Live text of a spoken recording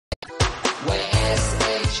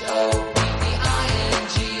We're shopping.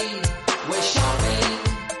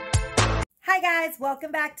 Hi guys,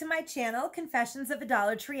 welcome back to my channel, Confessions of a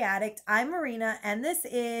Dollar Tree Addict. I'm Marina, and this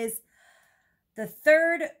is the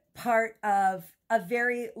third part of a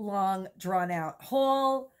very long, drawn-out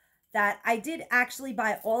haul that I did actually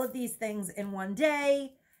buy all of these things in one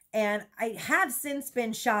day, and I have since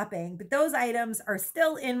been shopping, but those items are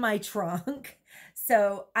still in my trunk.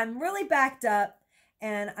 So I'm really backed up,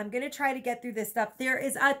 and I'm going to try to get through this stuff. There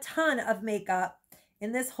is a ton of makeup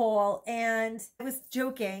in this haul, and I was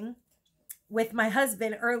joking with my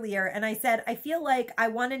husband earlier, and I said, I feel like I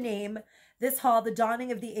want to name this haul The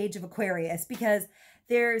Dawning of the Age of Aquarius, because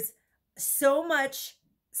there's so much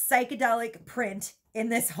psychedelic print in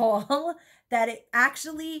this haul that it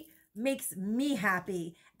actually makes me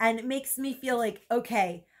happy, and it makes me feel like,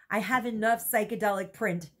 okay, I have enough psychedelic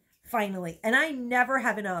print finally. And I never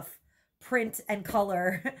have enough print and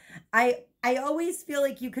color. I always feel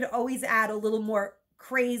like you could always add a little more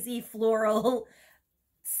crazy floral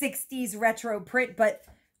 60s retro print, but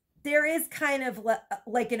there is kind of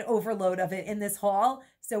like an overload of it in this haul.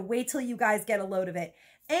 So wait till you guys get a load of it.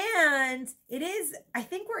 And it is, I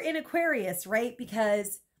think we're in Aquarius, right?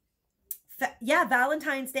 Because yeah,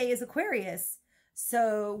 Valentine's Day is Aquarius.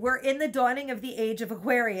 So we're in the dawning of the age of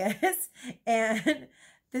Aquarius. And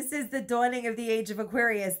this is the dawning of the age of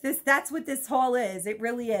Aquarius. That's what this haul is. It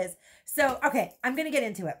really is. So, okay, I'm going to get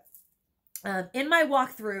into it. In my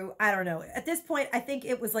walkthrough, I don't know, at this point, I think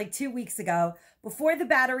it was like 2 weeks ago, before the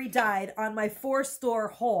battery died on my 4-store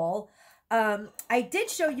haul, I did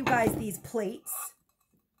show you guys these plates,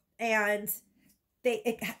 and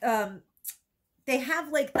they have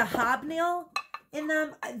like the hobnail in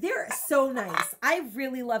them. They're so nice. I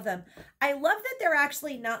really love them. I love that they're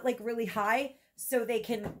actually not like really high, so they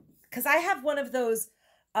can, because I have one of those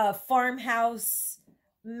farmhouse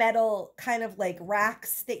metal kind of like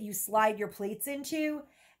racks that you slide your plates into,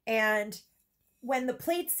 and when the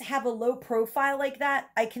plates have a low profile like that,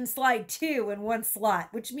 I can slide 2 in one slot,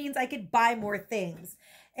 which means I could buy more things.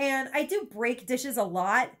 And I do break dishes a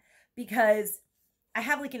lot because I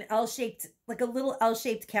have like an L-shaped, like a little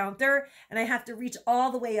L-shaped counter, and I have to reach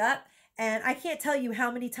all the way up, and I can't tell you how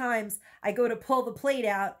many times I go to pull the plate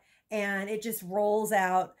out and it just rolls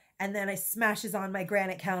out, and then it smashes on my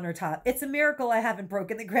granite countertop. It's a miracle I haven't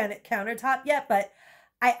broken the granite countertop yet, but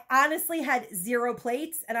I honestly had 0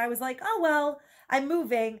 plates, and I was like, oh, well, I'm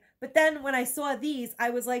moving. But then when I saw these,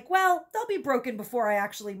 I was like, well, they'll be broken before I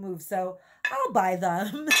actually move, so I'll buy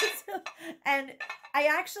them. And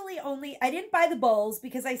I didn't buy the bowls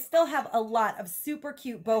because I still have a lot of super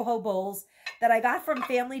cute boho bowls that I got from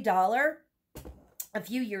Family Dollar a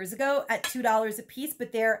few years ago at $2 a piece,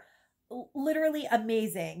 but they're literally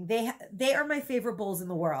amazing. They are my favorite bowls in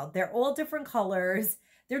the world. They're all different colors.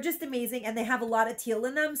 They're just amazing, and they have a lot of teal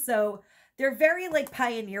in them, so they're very like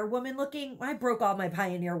Pioneer Woman looking. I broke all my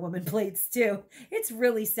Pioneer Woman plates too. It's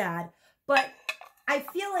really sad, but I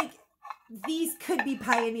feel like these could be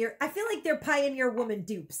Pioneer. I feel like they're Pioneer Woman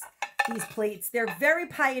dupes, these plates. They're very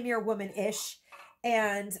Pioneer Woman-ish,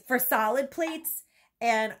 and for solid plates,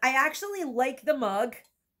 and I actually like the mug.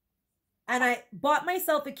 And I bought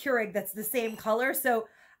myself a Keurig that's the same color. So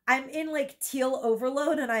I'm in like teal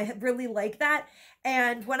overload, and I really like that.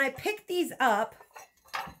 And when I picked these up,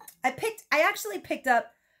 I actually picked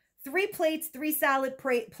up 3 plates, 3 salad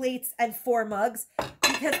plates, and 4 mugs,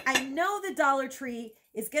 because I know the Dollar Tree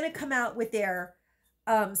is going to come out with their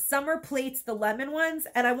summer plates, the lemon ones,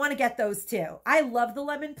 and I want to get those too. I love the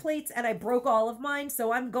lemon plates, and I broke all of mine,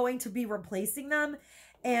 so I'm going to be replacing them.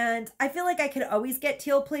 And I feel like I could always get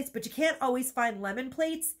teal plates, but you can't always find lemon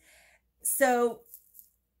plates. So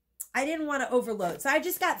I didn't want to overload. So I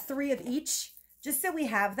just got 3 of each, just so we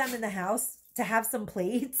have them in the house to have some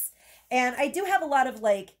plates. And I do have a lot of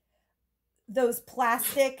like those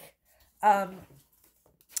plastic melamine.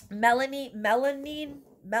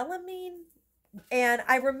 And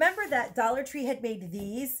I remember that Dollar Tree had made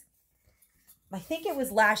these, I think it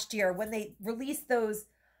was last year, when they released those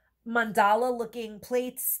mandala looking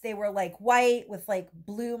plates. They were like white with like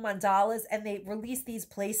blue mandalas, and they released these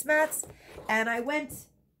placemats, and I went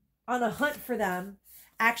on a hunt for them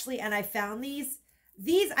actually, and I found these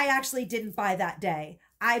I actually didn't buy that day.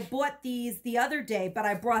 I bought these the other day, but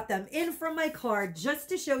I brought them in from my car just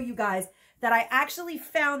to show you guys that I actually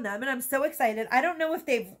found them, and I'm so excited. I don't know if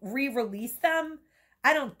they've re-released them.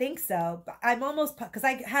 I don't think so, but I'm almost, because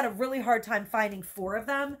I had a really hard time finding 4 of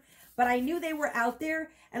them, but I knew they were out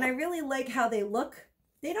there, and I really like how they look.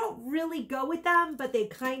 They don't really go with them, but they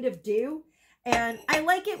kind of do. And I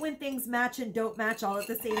like it when things match and don't match all at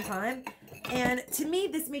the same time. And to me,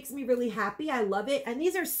 this makes me really happy. I love it. And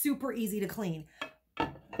these are super easy to clean.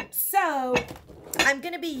 So I'm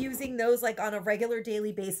going to be using those like on a regular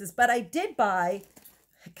daily basis, but I did buy,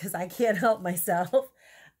 because I can't help myself,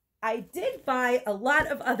 I did buy a lot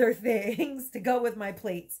of other things to go with my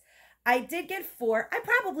plates. I did get 4. I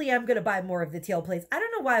probably am going to buy more of the teal plates. I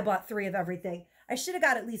don't know why I bought 3 of everything. I should have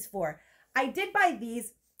got at least 4. I did buy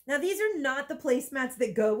these. Now, these are not the placemats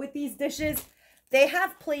that go with these dishes. They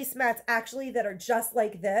have placemats actually that are just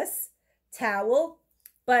like this towel.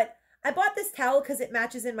 But I bought this towel because it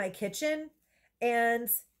matches in my kitchen. And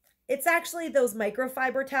it's actually those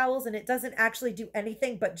microfiber towels, and it doesn't actually do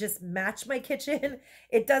anything but just match my kitchen.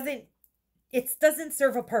 It doesn't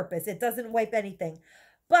serve a purpose. It doesn't wipe anything.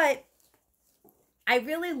 But I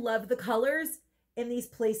really love the colors in these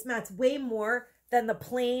placemats way more than the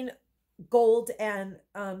plain gold and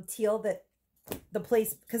teal that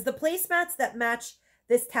because the placemats that match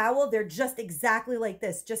this towel, they're just exactly like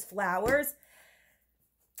this, just flowers.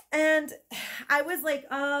 And I was like,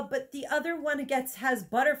 but the other one has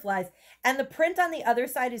butterflies, and the print on the other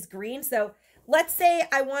side is green. So let's say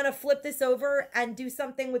I want to flip this over and do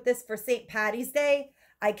something with this for St. Patty's Day.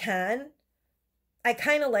 I can. I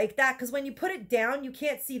kind of like that because when you put it down, you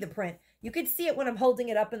can't see the print. You could see it when I'm holding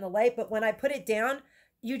it up in the light, but when I put it down,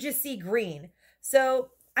 you just see green. So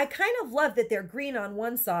I kind of love that they're green on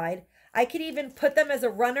one side. I could even put them as a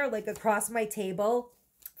runner like across my table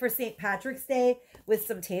for St. Patrick's Day with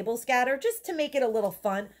some table scatter just to make it a little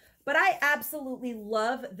fun. But I absolutely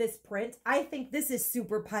love this print. I think this is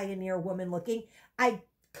super pioneer woman looking. I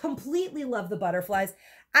completely love the butterflies.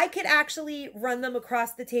 I could actually run them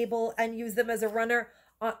across the table and use them as a runner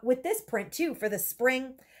with this print too for the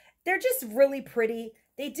spring. They're just really pretty.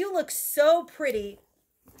 They do look so pretty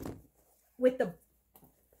with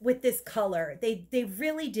this color. They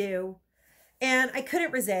really do. And I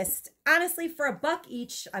couldn't resist. Honestly, for $1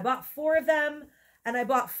 each, I bought 4 of them, and I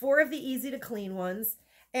bought 4 of the easy to clean ones.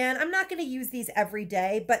 And I'm not going to use these every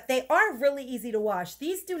day, but they are really easy to wash.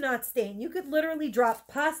 These do not stain. You could literally drop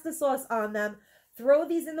pasta sauce on them, throw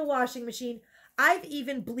these in the washing machine. I've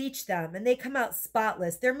even bleached them, and they come out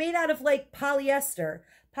spotless. They're made out of like polyester.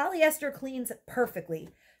 Polyester cleans perfectly.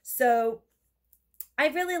 So I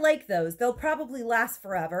really like those. They'll probably last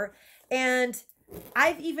forever. And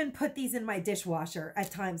I've even put these in my dishwasher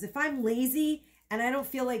at times. If I'm lazy and I don't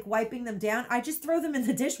feel like wiping them down, I just throw them in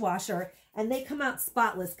the dishwasher and they come out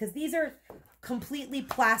spotless because these are completely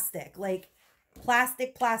plastic, like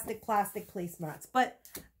plastic placemats. But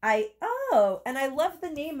and I love the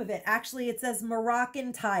name of it. Actually, it says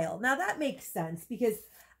Moroccan tile. Now that makes sense because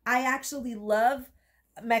I actually love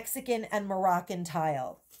Mexican and Moroccan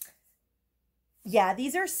tile. Yeah,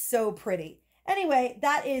 these are so pretty. Anyway,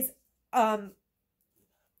 that is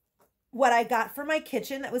what I got for my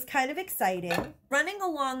kitchen. That was kind of exciting. Running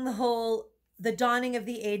along the dawning of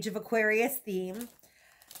the age of Aquarius theme,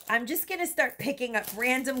 I'm just going to start picking up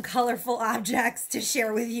random colorful objects to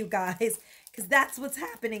share with you guys because that's what's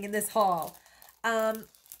happening in this haul.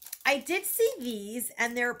 I did see these,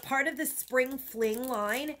 and they're part of the Spring Fling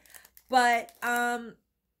line, but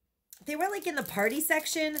they were like in the party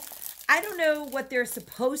section. I don't know what they're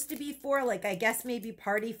supposed to be for. Like, I guess maybe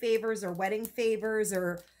party favors or wedding favors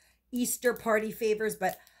or Easter party favors,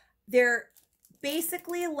 but they're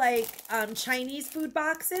basically like Chinese food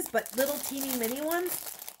boxes, but little teeny mini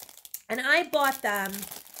ones. And I bought them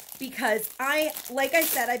because like I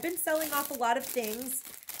said, I've been selling off a lot of things.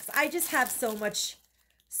 I just have so much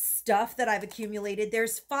stuff that I've accumulated.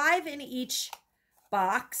 There's 5 in each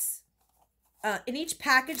box. In each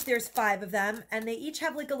package, there's 5 of them, and they each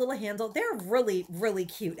have like a little handle. They're really, really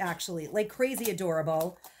cute, actually, like crazy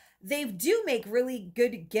adorable. They do make really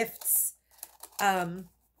good gifts.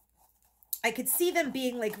 I could see them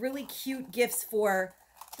being like really cute gifts for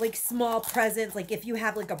like small presents, like if you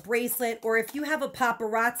have like a bracelet or if you have a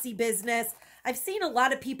paparazzi business. I've seen a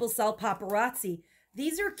lot of people sell paparazzi.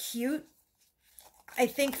 These are cute, I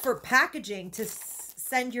think, for packaging to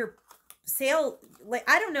send your sale. Like,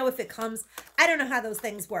 I don't know if it comes, I don't know how those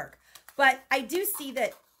things work, but I do see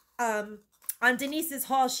that on Denise's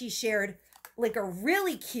haul, she shared like a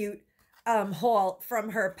really cute haul from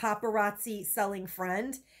her paparazzi selling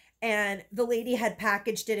friend, and the lady had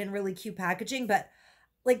packaged it in really cute packaging. But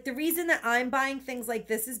like, the reason that I'm buying things like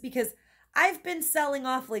this is because I've been selling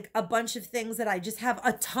off like a bunch of things that I just have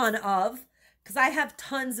a ton of, because I have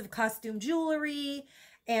tons of costume jewelry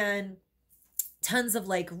and tons of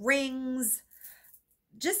like rings,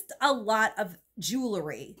 just a lot of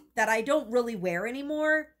jewelry that I don't really wear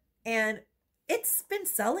anymore. And it's been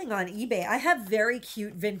selling on eBay. I have very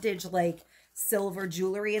cute vintage like silver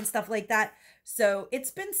jewelry and stuff like that. So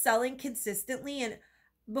it's been selling consistently. And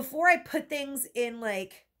before I put things in,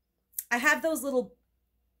 like, I have those little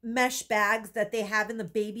mesh bags that they have in the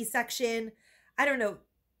baby section. I don't know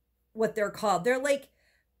what they're called. They're like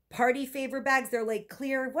party favor bags. They're like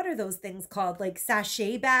clear. What are those things called? Like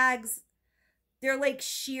sachet bags. They're like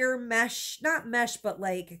sheer mesh, not mesh, but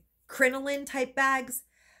like crinoline type bags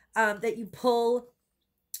that you pull.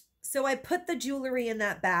 So I put the jewelry in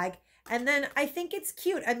that bag, and then I think it's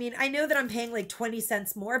cute. I mean, I know that I'm paying like 20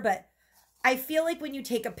 cents more, but I feel like when you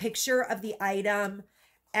take a picture of the item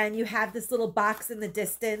and you have this little box in the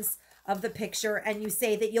distance of the picture and you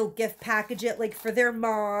say that you'll gift package it like for their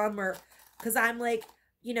mom, or because I'm like,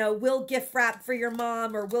 you know, we'll gift wrap for your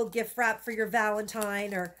mom, or we'll gift wrap for your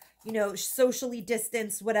Valentine, or, you know, socially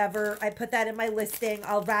distanced, whatever. I put that in my listing.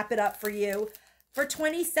 I'll wrap it up for you for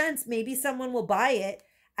 20 cents. Maybe someone will buy it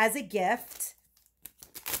as a gift,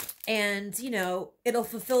 and, you know, it'll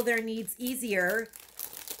fulfill their needs easier.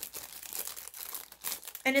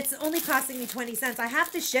 And it's only costing me 20 cents. I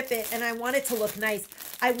have to ship it, and I want it to look nice.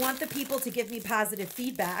 I want the people to give me positive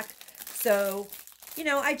feedback. So, you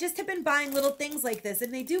know, I just have been buying little things like this,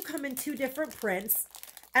 and they do come in 2 different prints.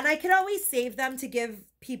 And I could always save them to give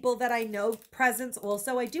people that I know presents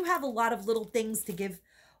also. I do have a lot of little things to give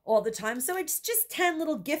all the time. So it's just 10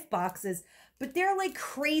 little gift boxes, but they're like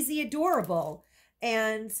crazy adorable.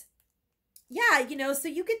 And yeah, you know, so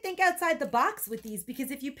you could think outside the box with these,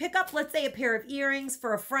 because if you pick up, let's say, a pair of earrings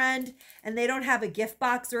for a friend and they don't have a gift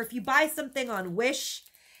box, or if you buy something on Wish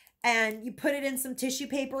and you put it in some tissue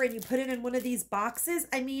paper and you put it in one of these boxes,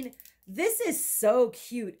 I mean, this is so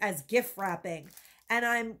cute as gift wrapping, and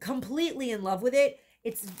I'm completely in love with it.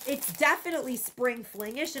 It's definitely spring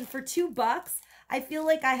flingish, and for $2, I feel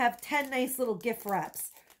like I have 10 nice little gift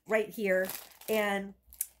wraps right here, and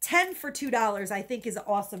 10 for $2 I think is an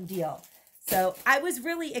awesome deal. So I was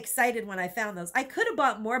really excited when I found those. I could have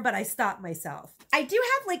bought more, but I stopped myself. I do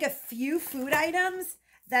have like a few food items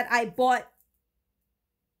that I bought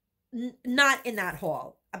not in that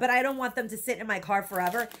haul, but I don't want them to sit in my car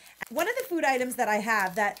forever. One of the food items that I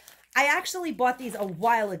have that I actually bought these a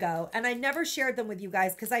while ago, and I never shared them with you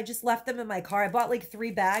guys because I just left them in my car. I bought like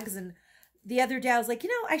 3 bags, and the other day I was like, you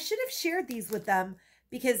know, I should have shared these with them,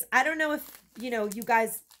 because I don't know if, you know, you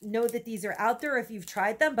guys know that these are out there, if you've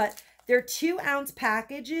tried them, but they're 2-ounce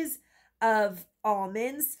packages of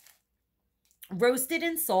almonds, roasted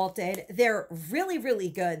and salted. They're really, really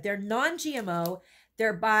good. They're non-GMO.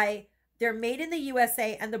 They're made in the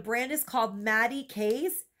USA, and the brand is called Maddie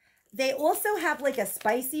K's. They also have like a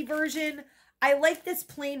spicy version. I like this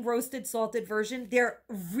plain roasted salted version. They're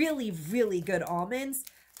really, really good almonds.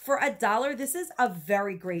 For $1, this is a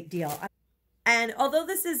very great deal. And although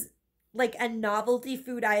this is like a novelty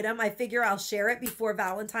food item, I figure I'll share it before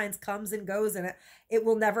Valentine's comes and goes, and it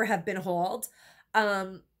will never have been hauled.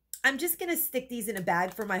 I'm just going to stick these in a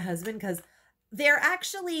bag for my husband, because they're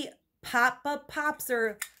actually pop-up pops,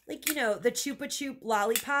 or like, you know, the Chupa Chup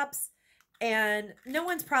lollipops, and no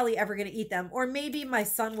one's probably ever going to eat them. Or maybe my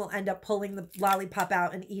son will end up pulling the lollipop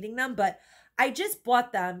out and eating them, but I just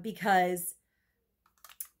bought them because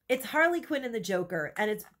it's Harley Quinn and the Joker,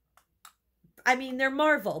 and it's, I mean, they're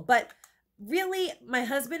Marvel, but really, my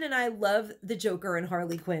husband and I love the Joker and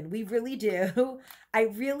Harley Quinn. We really do. I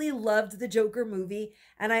really loved the Joker movie,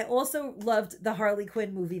 and I also loved the Harley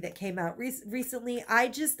Quinn movie that came out recently.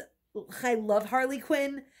 I love Harley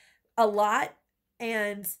Quinn a lot,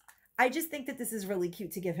 and I just think that this is really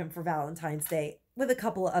cute to give him for Valentine's Day, with a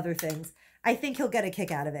couple of other things. I think he'll get a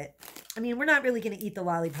kick out of it. I mean, we're not really going to eat the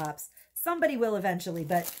lollipops. Somebody will eventually,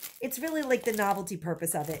 but it's really like the novelty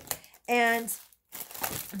purpose of it. And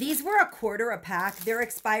these were $1/4 a pack. They're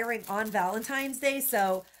expiring on Valentine's Day,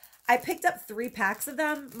 so I picked up 3 packs of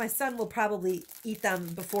them. My son will probably eat them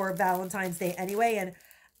before Valentine's Day anyway, and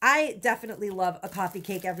I definitely love a coffee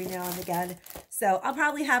cake every now and again. So I'll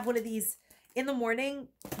probably have one of these in the morning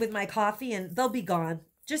with my coffee, and they'll be gone.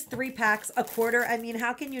 Just 3 packs, $1/4. I mean,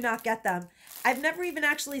 how can you not get them? I've never even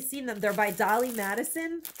actually seen them. They're by Dolly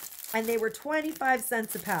Madison, and they were 25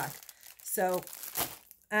 cents a pack. So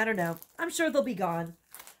I don't know. I'm sure they'll be gone.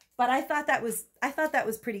 But I thought that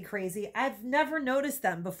was pretty crazy. I've never noticed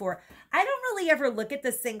them before. I don't really ever look at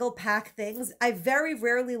the single pack things. I very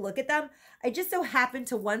rarely look at them. I just so happened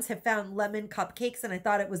to once have found lemon cupcakes, and I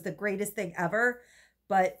thought it was the greatest thing ever.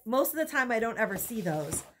 But most of the time I don't ever see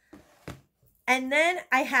those. And then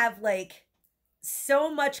I have like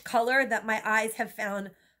so much color that my eyes have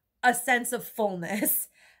found a sense of fullness.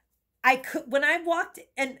 When I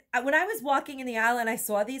was walking in the aisle and I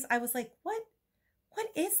saw these, I was like, what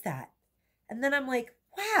is that? And then I'm like,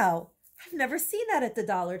 wow, I've never seen that at the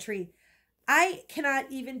Dollar Tree. I cannot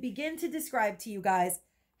even begin to describe to you guys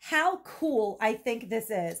how cool I think this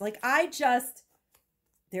is. Like,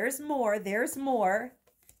 there's more.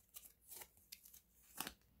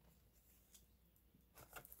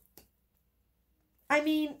 I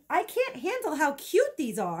mean, I can't handle how cute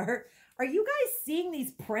these are. Are you guys seeing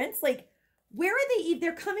these prints? Like, where are they?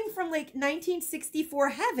 They're coming from like 1964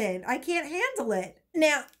 heaven. I can't handle it.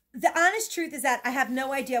 Now, the honest truth is that I have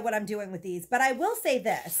no idea what I'm doing with these, but I will say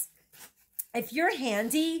this. If you're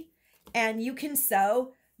handy and you can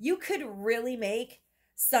sew, you could really make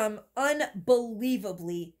some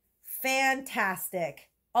unbelievably fantastic,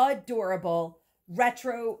 adorable,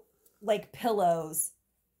 retro like pillows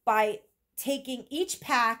by taking each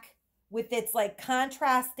pack with its like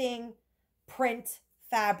contrasting print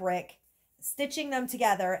fabric, stitching them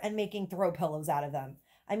together and making throw pillows out of them.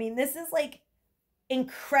 I mean, this is like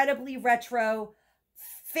incredibly retro,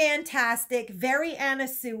 fantastic, very Anna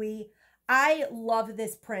Sui. I love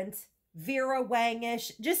this print. Vera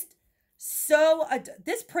Wangish, just so,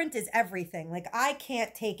 this print is everything. Like, I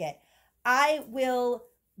can't take it. I will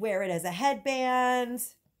wear it as a headband.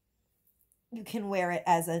 You can wear it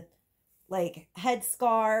as a, like,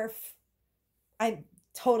 headscarf. I'm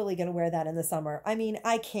totally going to wear that in the summer. I mean,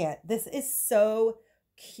 I can't. This is so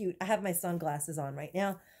cute. I have my sunglasses on right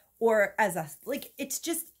now. Or as a, like, it's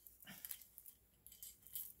just,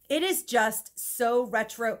 it is just so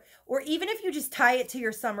retro. Or even if you just tie it to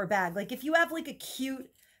your summer bag. Like, if you have, like, a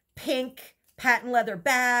cute pink patent leather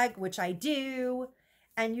bag, which I do,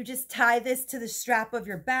 and you just tie this to the strap of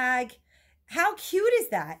your bag, how cute is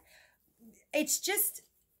that? It's just,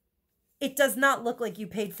 it does not look like you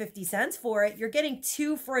paid 50 cents for it. You're getting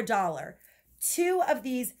 2 for $1. 2 of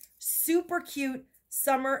these super cute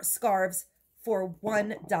summer scarves for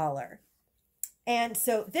 $1. And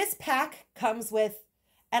so this pack comes with,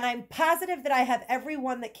 and I'm positive that I have every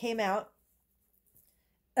one that came out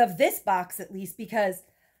of this box at least, because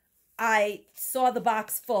I saw the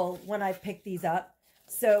box full when I picked these up.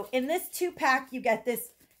 So in this 2-pack, you get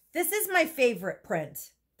this. This is my favorite print.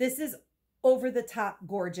 This is over the top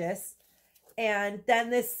gorgeous. And then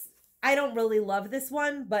this, I don't really love this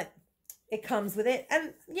one, but it comes with it.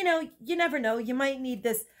 And, you know, you never know. You might need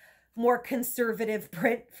this more conservative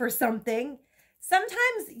print for something.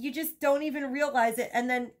 Sometimes you just don't even realize it. And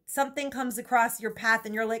then something comes across your path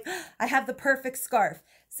and you're like, oh, I have the perfect scarf.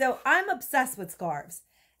 So I'm obsessed with scarves.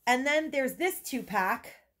 And then there's this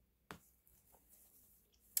 2-pack.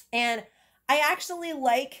 And I actually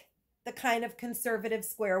like the kind of conservative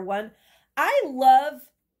square one. I love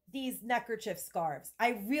these neckerchief scarves.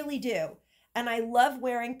 I really do. And I love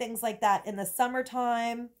wearing things like that in the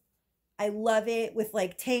summertime. I love it with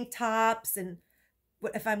like tank tops and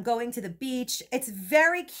if I'm going to the beach. It's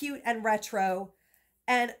very cute and retro.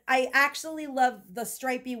 And I actually love the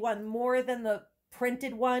stripy one more than the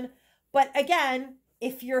printed one. But again,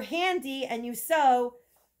 if you're handy and you sew,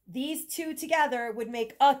 these 2 together would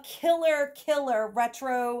make a killer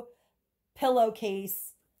retro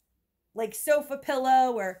pillowcase, like sofa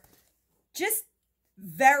pillow, or just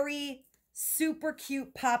very super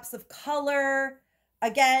cute pops of color.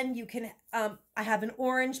 Again, you can, I have an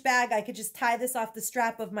orange bag. I could just tie this off the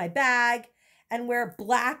strap of my bag and wear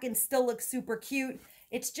black and still look super cute.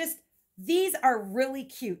 It's just, these are really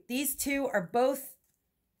cute. These 2 are both,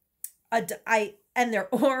 and they're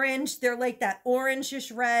orange. They're like that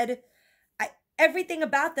orangish red. Everything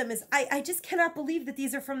about them is, I just cannot believe that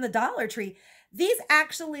these are from the Dollar Tree. These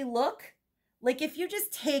actually look like if you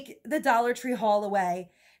just take the Dollar Tree haul away,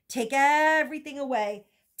 take everything away,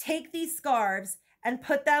 take these scarves and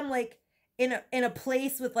put them like in a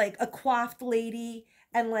place with like a coiffed lady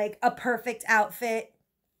and like a perfect outfit,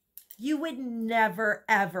 you would never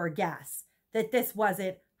ever guess that this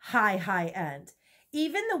wasn't high end.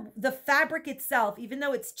 Even the fabric itself, even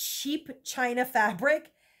though it's cheap China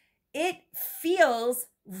fabric, it feels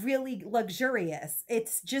really luxurious.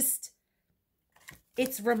 It's just,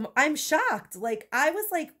 I'm shocked. Like, I was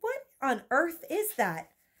like, what on earth is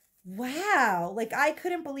that? Wow. Like, I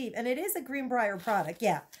couldn't believe, and it is a Greenbrier product.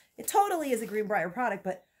 Yeah, it totally is a Greenbrier product,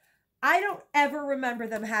 but I don't ever remember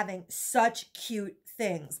them having such cute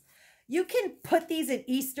things. You can put these in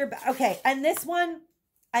Easter. Okay. And this one,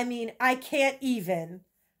 I mean, I can't even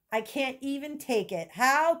take it.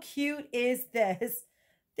 How cute is this?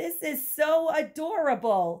 This is so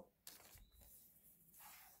adorable.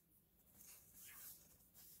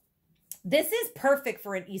 This is perfect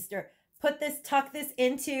for an Easter. Tuck this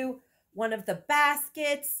into one of the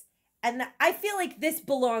baskets. And I feel like this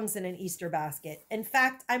belongs in an Easter basket. In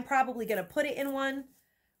fact, I'm probably going to put it in one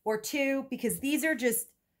or 2 because these are just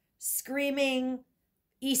screaming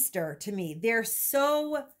Easter to me. They're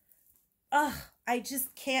so, I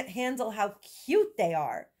just can't handle how cute they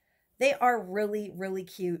are. They are really, really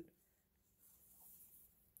cute.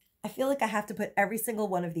 I feel feel like I have to put every single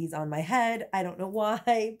one of these on my head. I don't know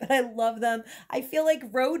why, but I love them. I feel like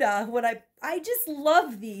Rhoda when I just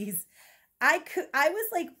love these. I was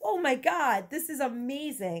like, oh my God, this is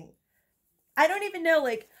amazing. I don't even know,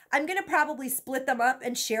 like, I'm going to probably split them up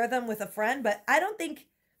and share them with a friend, but I don't know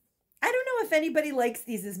if anybody likes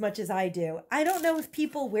these as much as I do. I don't know if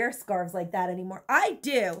people wear scarves like that anymore. I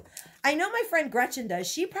do. I know my friend Gretchen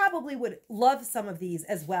does. She probably would love some of these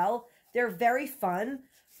as well. They're very fun.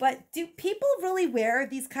 But do people really wear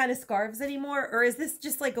these kind of scarves anymore? Or is this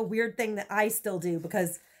just like a weird thing that I still do?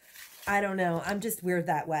 Because I don't know. I'm just weird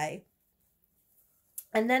that way.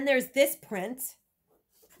 And then there's this print.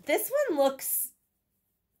 This one looks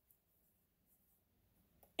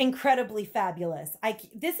incredibly fabulous.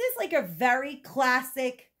 This is like a very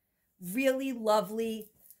classic, really lovely,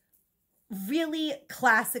 really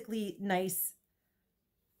classically nice.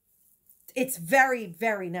 It's very,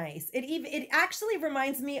 very nice. It actually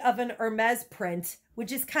reminds me of an Hermes print, which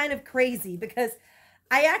is kind of crazy because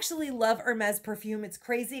I actually love Hermes perfume. It's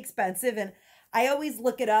crazy expensive, and I always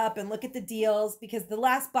look it up and look at the deals because the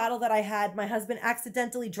last bottle that I had, my husband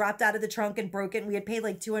accidentally dropped out of the trunk and broke it. And we had paid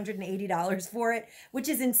like $280 for it, which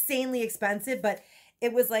is insanely expensive, but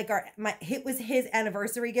it was like it was his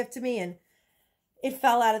anniversary gift to me, and it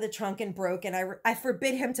fell out of the trunk and broke. And I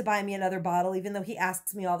forbid him to buy me another bottle, even though he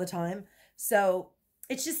asks me all the time. So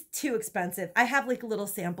it's just too expensive. I have like little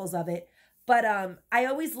samples of it. But I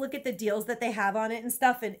always look at the deals that they have on it and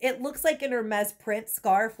stuff, and it looks like an Hermes print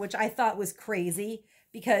scarf, which I thought was crazy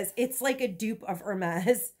because it's like a dupe of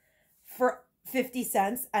Hermes for 50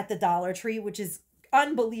 cents at the Dollar Tree, which is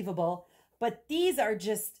unbelievable. But these are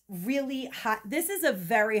just really high. This is a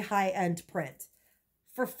very high-end print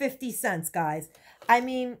for 50 cents, guys. I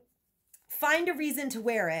mean, find a reason to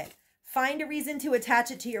wear it. Find a reason to attach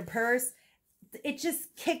it to your purse. It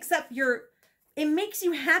just kicks up it makes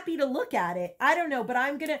you happy to look at it. I don't know, but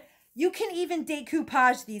you can even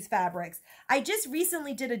decoupage these fabrics. I just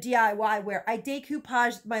recently did a DIY where I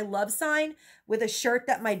decoupaged my love sign with a shirt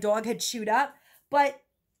that my dog had chewed up, but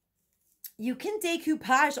you can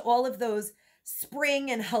decoupage all of those spring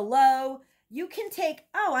and hello. You can take,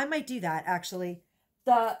 oh, I might do that actually.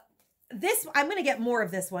 I'm going to get more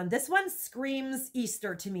of this one. This one screams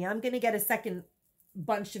Easter to me. I'm going to get a second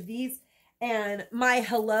bunch of these. And my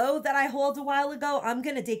hello that I hauled a while ago, I'm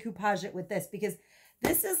going to decoupage it with this because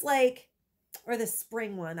this is like, or the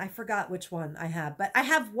spring one. I forgot which one I have, but I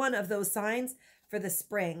have one of those signs for the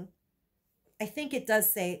spring. I think it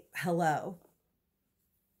does say hello.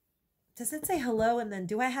 Does it say hello? And then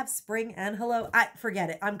do I have spring and hello? I forget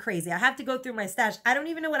it. I'm crazy. I have to go through my stash. I don't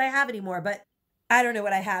even know what I have anymore, but I don't know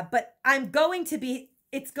what I have, but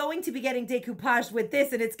it's going to be getting decoupaged with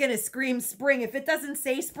this, and it's going to scream spring. If it doesn't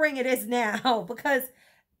say spring, it is now, because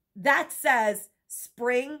that says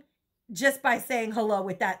spring just by saying hello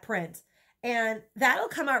with that print. And that'll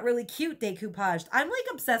come out really cute decoupaged. I'm like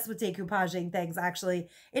obsessed with decoupaging things, actually.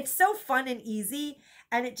 It's so fun and easy,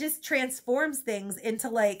 and it just transforms things into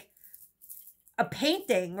like a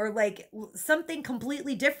painting or like something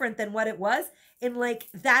completely different than what it was in like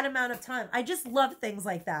that amount of time. I just love things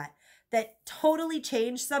like that totally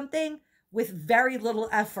change something with very little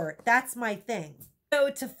effort. That's my thing. So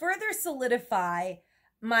to further solidify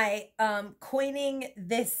my coining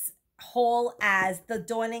this whole as the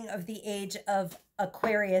dawning of the age of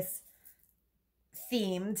Aquarius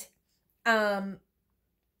themed,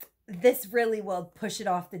 this really will push it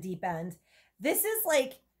off the deep end. This is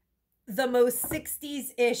like the most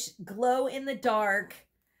 60s-ish glow in the dark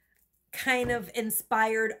kind of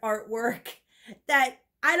inspired artwork that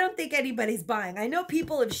I don't think anybody's buying. I know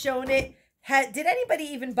people have shown it. Did anybody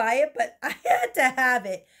even buy it? But I had to have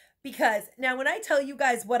it because now when I tell you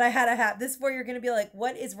guys what I had to have, this is where you're going to be like,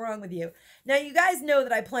 what is wrong with you? Now you guys know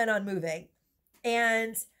that I plan on moving,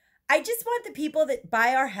 and I just want the people that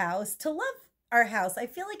buy our house to love our house. I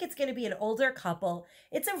feel like it's going to be an older couple.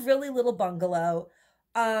 It's a really little bungalow.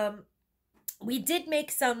 We did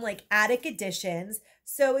make some like attic additions.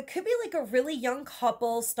 So it could be like a really young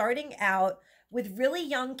couple starting out with really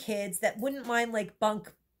young kids that wouldn't mind like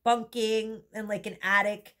bunking and like an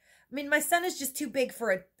attic. I mean, my son is just too big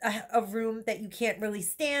for a room that you can't really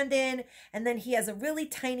stand in. And then he has a really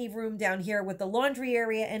tiny room down here with the laundry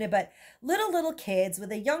area in it. But little kids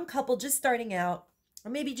with a young couple just starting out,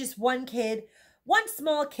 or maybe just one kid, one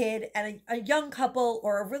small kid and a young couple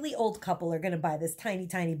or a really old couple are going to buy this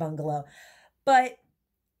tiny bungalow. But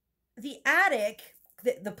the attic,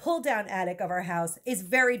 the pull down attic of our house is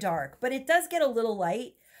very dark, but it does get a little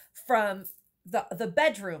light from the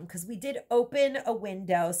bedroom, because we did open a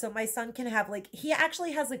window so my son can have like, he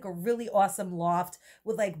actually has like a really awesome loft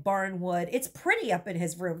with like barn wood. It's pretty up in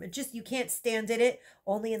his room. It just, you can't stand in it,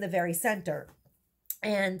 only in the very center.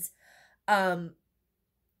 And I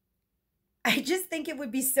just think it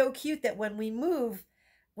would be so cute that when we move,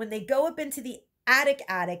 when they go up into the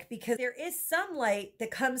attic, because there is some light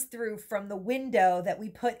that comes through from the window that we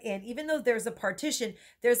put in, even though there's a partition,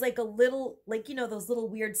 there's like a little, like, you know, those little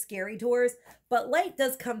weird scary doors, but light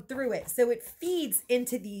does come through it. So it feeds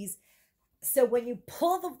into these. So when you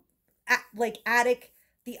pull the like attic,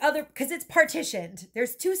 the other, because it's partitioned,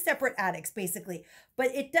 there's two separate attics basically, but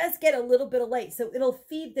it does get a little bit of light. So it'll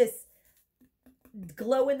feed this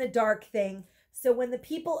glow in the dark thing. So when the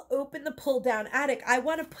people open the pull down attic, I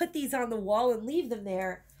want to put these on the wall and leave them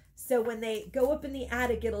there. So when they go up in the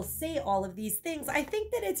attic, it'll say all of these things. I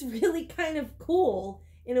think that it's really kind of cool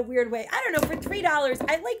in a weird way. I don't know, for $3,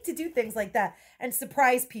 I like to do things like that and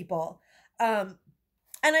surprise people. And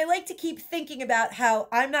I like to keep thinking about how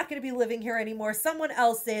I'm not going to be living here anymore. Someone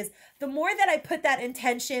else is. The more that I put that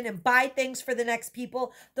intention and buy things for the next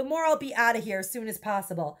people, the more I'll be out of here as soon as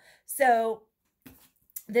possible. So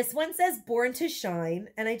this one says Born to Shine,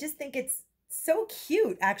 and I just think it's so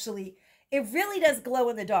cute, actually. It really does glow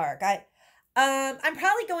in the dark. I'm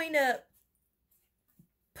probably going to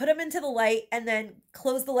put them into the light and then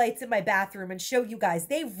close the lights in my bathroom and show you guys.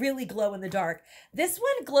 They really glow in the dark. This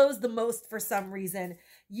one glows the most for some reason.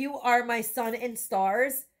 You Are My Sun and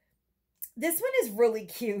Stars. This one is really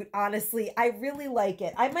cute, honestly. I really like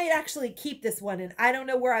it. I might actually keep this one, and I don't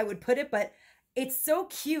know where I would put it, but it's so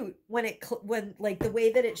cute when like the way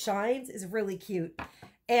that it shines is really cute.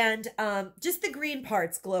 And just the green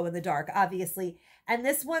parts glow in the dark, obviously. And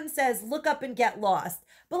this one says, look up and get lost.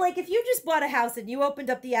 But like if you just bought a house and you opened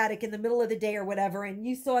up the attic in the middle of the day or whatever, and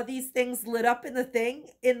you saw these things lit up in the thing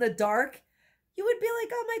in the dark, you would be like,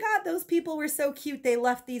 oh my God, those people were so cute. They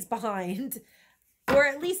left these behind. Or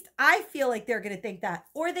at least I feel like they're going to think that.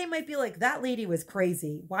 Or they might be like, that lady was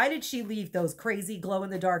crazy. Why did she leave those crazy glow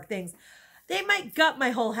in the dark things? They might gut my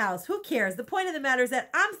whole house. Who cares? The point of the matter is that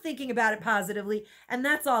I'm thinking about it positively, and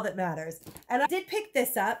that's all that matters. And I did pick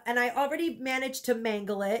this up, and I already managed to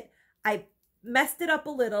mangle it. I messed it up a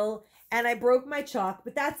little, and I broke my chalk,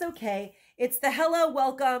 but that's okay. It's the Hello,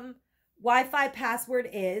 Welcome, Wi-Fi password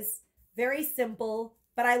is. Very simple,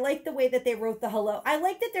 but I like the way that they wrote the hello. I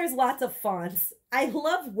like that there's lots of fonts. I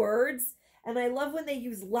love words, and I love when they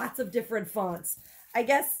use lots of different fonts. I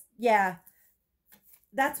guess, yeah.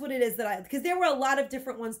 That's what it is because there were a lot of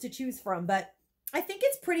different ones to choose from, but I think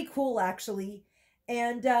it's pretty cool actually.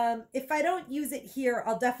 And if I don't use it here,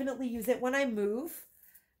 I'll definitely use it when I move.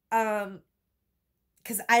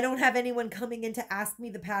 Because I don't have anyone coming in to ask me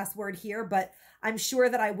the password here, but I'm sure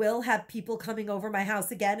that I will have people coming over my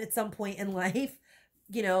house again at some point in life.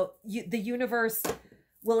 You know, the universe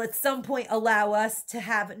will at some point allow us to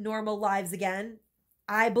have normal lives again,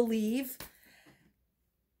 I believe.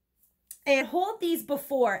 And hauled these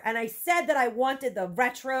before, and I said that I wanted the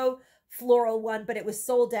retro floral one, but it was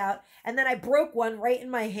sold out. And then I broke one right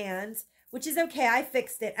in my hand, which is okay. I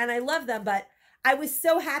fixed it, and I love them, but I was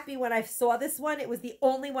so happy when I saw this one. It was the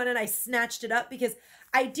only one, and I snatched it up because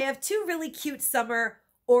I have two really cute summer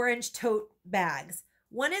orange tote bags.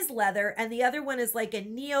 One is leather, and the other one is like a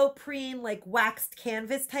neoprene, like waxed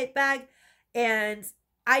canvas type bag. And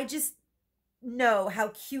I just know how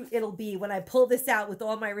cute it'll be when I pull this out with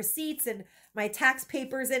all my receipts and my tax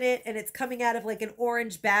papers in it, and it's coming out of like an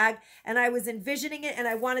orange bag. And I was envisioning it, and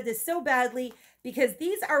I wanted this so badly because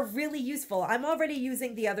these are really useful. I'm already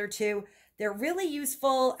using the other two. They're really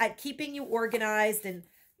useful at keeping you organized, and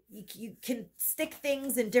you can stick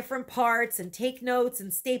things in different parts and take notes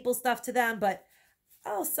and staple stuff to them. But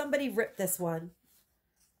oh, somebody ripped this one.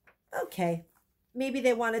 Okay, maybe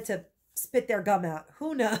they wanted to spit their gum out.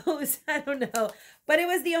 Who knows? I don't know. But it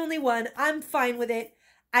was the only one. I'm fine with it.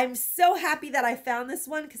 I'm so happy that I found this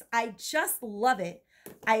one because I just love it.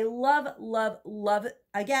 I love, love, love,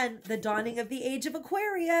 again, the dawning of the age of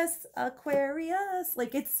Aquarius. Aquarius.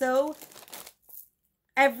 Like, it's so,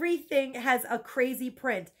 everything has a crazy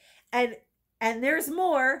print. And there's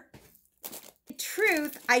more.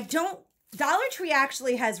 Truth, Dollar Tree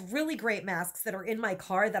actually has really great masks that are in my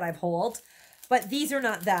car that I've hauled. But these are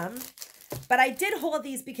not them. But I did hold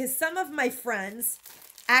these because some of my friends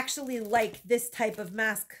actually like this type of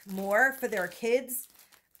mask more for their kids.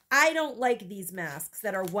 I don't like these masks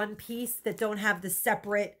that are one piece that don't have the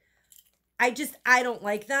separate. I don't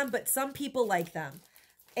like them, but some people like them.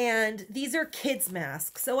 And these are kids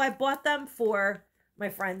masks. So I bought them for my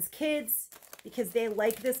friends' kids because they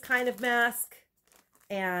like this kind of mask.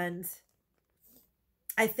 And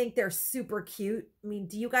I think they're super cute. I mean,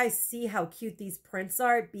 do you guys see how cute these prints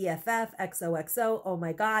are? BFF, XOXO, oh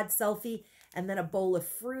my God, selfie, and then a bowl of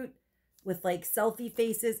fruit with like selfie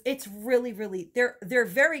faces. It's really, really, they're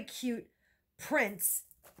very cute prints.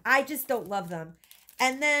 I just don't love them.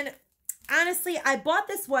 And then, honestly, I bought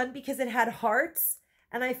this one because it had hearts,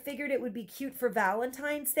 and I figured it would be cute for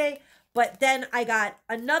Valentine's Day. But then I got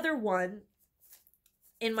another one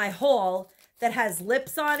in my haul that has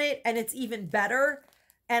lips on it, and it's even better.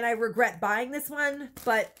 And I regret buying this one,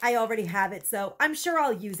 but I already have it, so I'm sure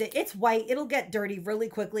I'll use it. It's white. It'll get dirty really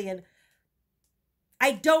quickly, and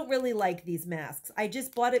I don't really like these masks. I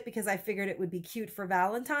just bought it because I figured it would be cute for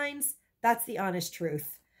Valentine's. That's the honest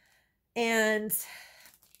truth. And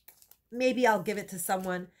maybe I'll give it to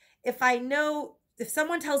someone. If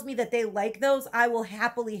someone tells me that they like those, I will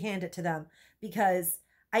happily hand it to them, because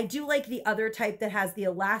I do like the other type that has the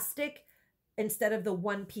elastic instead of the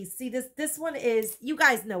one piece. See, this one is, you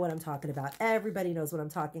guys know what I'm talking about. Everybody knows what I'm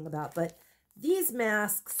talking about. But these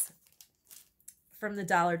masks from the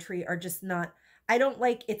Dollar Tree are just not, I don't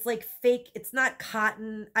like, it's like fake. It's not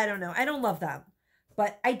cotton. I don't know. I don't love them.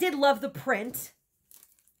 But I did love the print,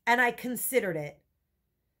 and I considered it.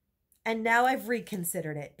 And now I've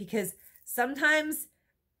reconsidered it, because sometimes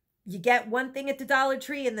you get one thing at the Dollar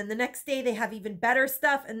Tree and then the next day they have even better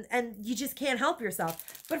stuff, and you just can't help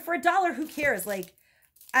yourself. But for $1, who cares? Like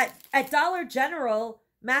at Dollar General,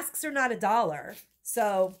 masks are not $1.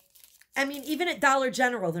 So, I mean, even at Dollar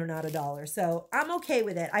General, they're not $1. So I'm okay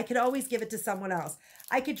with it. I could always give it to someone else.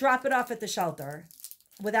 I could drop it off at the shelter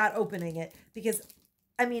without opening it, because,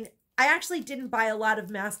 I mean, I actually didn't buy a lot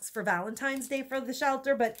of masks for Valentine's Day for the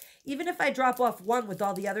shelter, but even if I drop off one with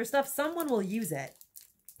all the other stuff, someone will use it.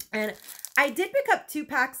 And I did pick up 2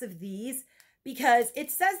 packs of these because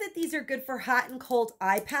it says that these are good for hot and cold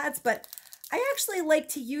eye pads, but I actually like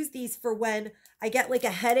to use these for when I get like a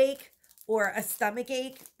headache or a stomach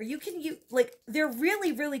ache, or you can use, like, they're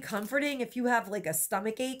really, really comforting if you have like a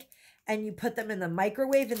stomach ache and you put them in the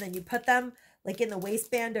microwave and then you put them like in the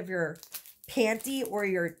waistband of your panty or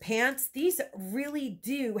your pants. These really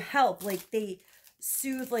do help. Like, they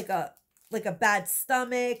soothe like a bad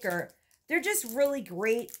stomach, or they're just really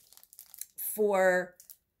great for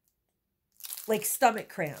like stomach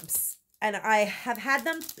cramps. And I have had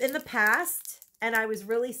them in the past, and I was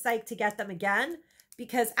really psyched to get them again,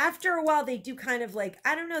 because after a while they do kind of like,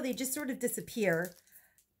 I don't know, they just sort of disappear.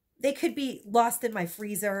 They could be lost in my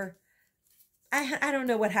freezer. I don't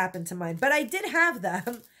know what happened to mine, but I did have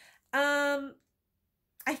them.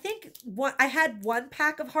 I think I had 1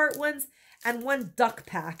 pack of heart ones and 1 duck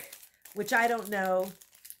pack, which I don't know.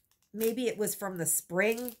 Maybe it was from the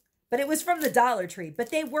spring, but it was from the Dollar Tree. But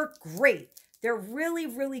they work great. They're really,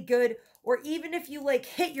 really good. Or even if you like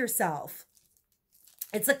hit yourself,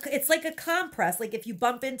 it's like a compress. Like if you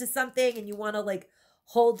bump into something and you want to like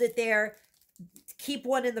hold it there, keep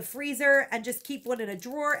one in the freezer and just keep one in a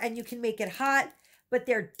drawer, and you can make it hot. But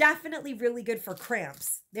they're definitely really good for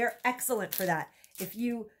cramps. They're excellent for that. If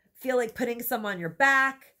you feel like putting some on your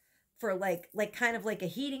back for like kind of like a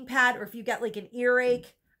heating pad, or if you get like an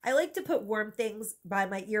earache. I like to put warm things by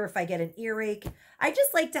my ear if I get an earache. I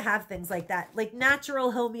just like to have things like that, like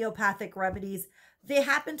natural homeopathic remedies. They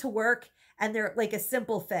happen to work, and they're like a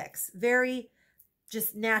simple fix. Very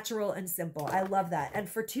just natural and simple. I love that. And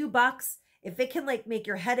for $2, if it can like make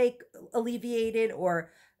your headache alleviated or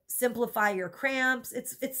simplify your cramps,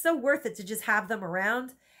 it's so worth it to just have them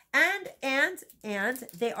around. And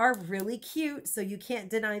they are really cute, so you can't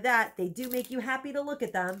deny that. They do make you happy to look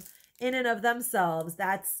at them in and of themselves.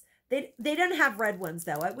 They didn't have red ones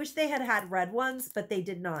though. I wish they had red ones, but they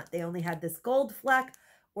did not. They only had this gold fleck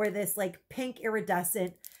or this like pink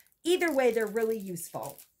iridescent. Either way, they're really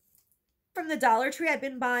useful. From the Dollar Tree, I've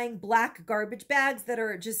been buying black garbage bags that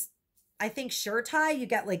are just, I think, sure tie. You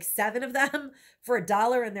get like 7 of them for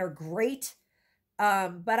 $1, and they're great.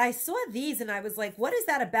 But I saw these and I was like, what is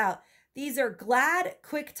that about? These are Glad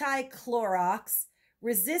Quick Tie Clorox,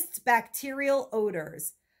 resists bacterial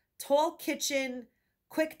odors, Tall Kitchen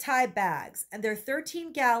quick tie bags, and they're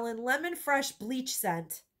 13-gallon lemon fresh bleach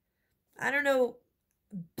scent. I don't know,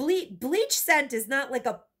 bleach scent is not like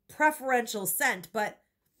a preferential scent, but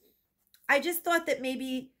I just thought that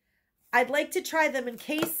maybe I'd like to try them in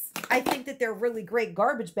case I think that they're really great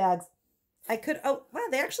garbage bags. I could, oh wow,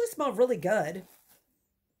 they actually smell really good.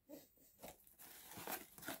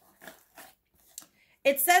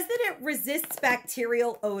 It says that it resists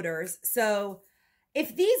bacterial odors, so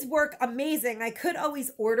if these work amazing, I could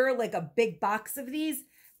always order like a big box of these,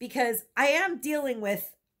 because I am dealing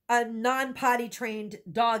with a non-potty trained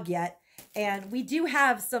dog yet. And we do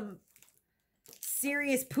have some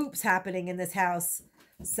serious poops happening in this house.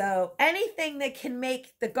 So anything that can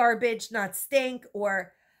make the garbage not stink,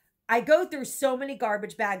 or I go through so many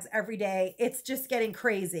garbage bags every day. It's just getting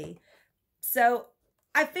crazy. So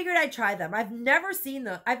I figured I'd try them. I've never seen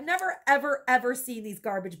them. I've never, ever, ever seen these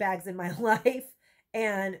garbage bags in my life.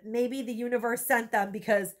 And maybe the universe sent them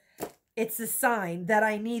because it's a sign that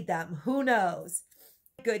I need them. Who knows?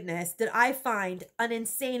 Goodness, did I find an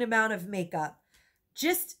insane amount of makeup.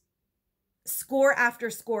 Just score after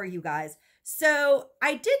score, you guys. So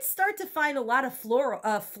I did start to find a lot of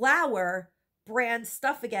flower brand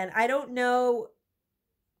stuff again. I don't know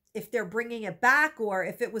if they're bringing it back or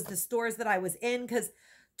if it was the stores that I was in, because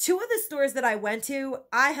two of the stores that I went to,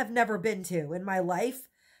 I have never been to in my life.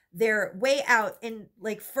 They're way out in,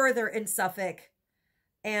 like, further in Suffolk.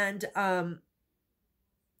 And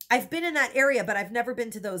I've been in that area, but I've never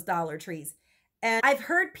been to those Dollar Trees. And I've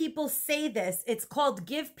heard people say this. It's called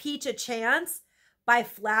Give Peach a Chance by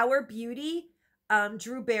Flower Beauty,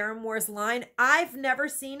 Drew Barrymore's line. I've never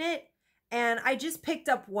seen it. And I just picked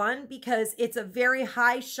up one because it's a very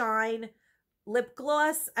high shine lip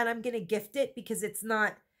gloss, and I'm going to gift it because it's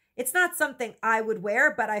not something I would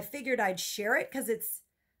wear, but I figured I'd share it because it's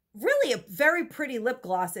really a very pretty lip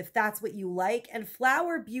gloss if that's what you like. And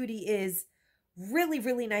Flower Beauty is really,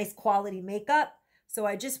 really nice quality makeup. So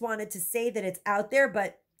I just wanted to say that it's out there,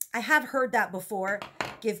 but I have heard that before,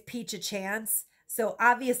 Give Peach a Chance. So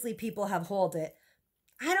obviously people have hauled it.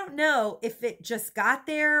 I don't know if it just got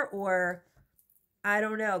there, or I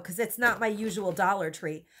don't know, because it's not my usual Dollar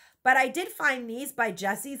Tree. But I did find these by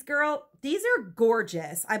Jesse's Girl. These are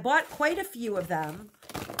gorgeous. I bought quite a few of them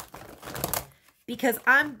because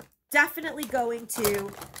I'm definitely going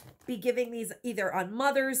to be giving these either on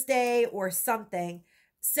Mother's Day or something.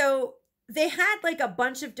 So they had like a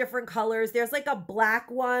bunch of different colors. There's like a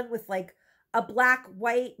black one with like a black,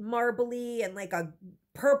 white, marbly, and like a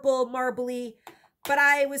purple marbly. But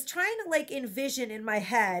I was trying to like envision in my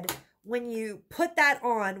head, when you put that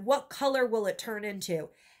on, what color will it turn into?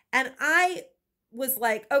 And I was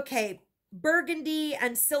like, okay, burgundy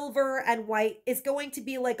and silver and white is going to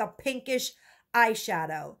be like a pinkish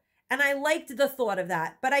eyeshadow. And I liked the thought of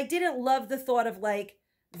that, but I didn't love the thought of like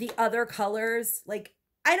the other colors. Like,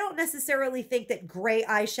 I don't necessarily think that gray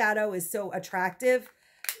eyeshadow is so attractive.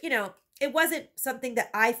 You know, it wasn't something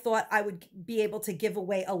that I thought I would be able to give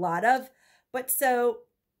away a lot of. But so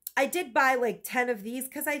I did buy like 10 of these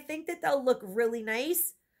because I think that they'll look really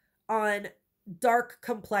nice on dark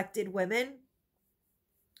complected women.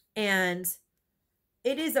 And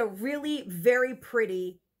it is a really very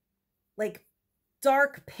pretty, like,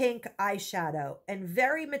 dark pink eyeshadow and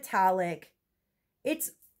very metallic.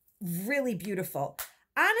 It's really beautiful.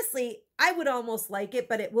 Honestly, I would almost like it,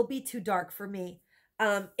 but it will be too dark for me.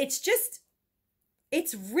 It's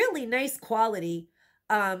really nice quality.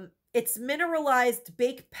 It's mineralized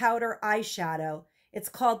baked powder eyeshadow. It's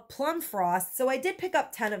called Plum Frost. So I did pick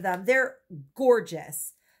up 10 of them. They're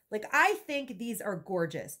gorgeous. Like, I think these are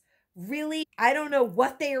gorgeous. Really, I don't know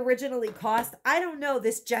what they originally cost. I don't know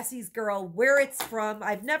this Jesse's Girl, where it's from.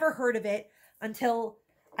 I've never heard of it until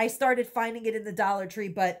I started finding it in the Dollar Tree,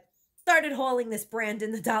 but started hauling this brand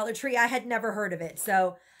in the Dollar Tree. I had never heard of it.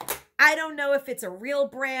 So I don't know if it's a real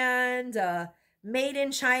brand, made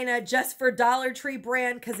in China just for Dollar Tree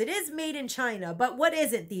brand, because it is made in China, but what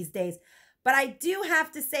isn't these days? But I do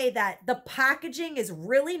have to say that the packaging is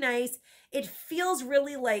really nice. It feels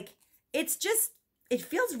really like, it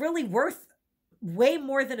feels really worth way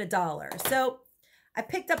more than $1. So I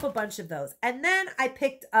picked up a bunch of those. And then I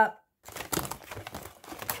picked up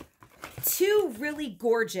two really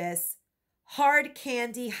gorgeous hard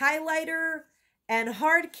candy highlighter and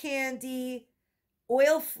hard candy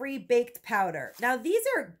oil-free baked powder. Now, these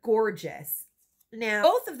are gorgeous. Now,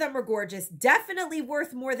 both of them are gorgeous. Definitely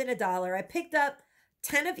worth more than $1. I picked up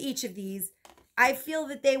 10 of each of these. I feel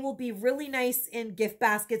that they will be really nice in gift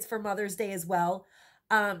baskets for Mother's Day as well.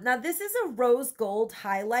 Now, this is a rose gold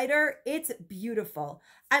highlighter. It's beautiful.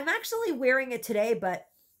 I'm actually wearing it today, but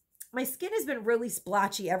my skin has been really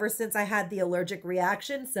splotchy ever since I had the allergic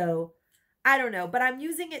reaction. So I don't know, but I'm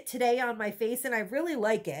using it today on my face and I really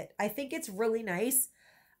like it. I think it's really nice.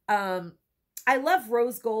 I love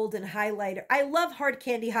rose gold and highlighter. I love hard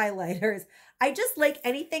candy highlighters. I just like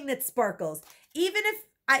anything that sparkles. Even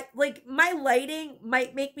if my lighting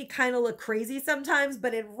might make me kind of look crazy sometimes,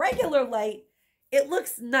 but in regular light, it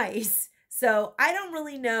looks nice. So I don't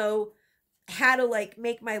really know how to like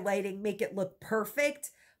make my lighting make it look perfect,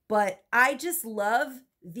 but I just love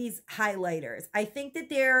these highlighters. I think that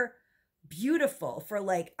they're beautiful for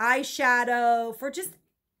like eyeshadow,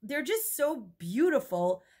 they're just so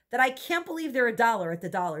beautiful that I can't believe they're $1 at the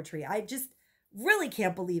Dollar Tree. I just really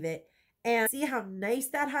can't believe it. And see how nice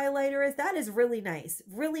that highlighter is? That is really nice.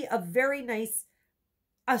 Really a very nice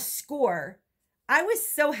score. I was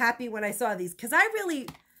so happy when I saw these because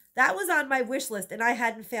that was on my wish list and I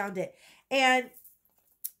hadn't found it. And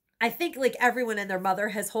I think like everyone and their mother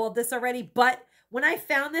has hauled this already, but when I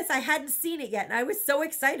found this, I hadn't seen it yet. And I was so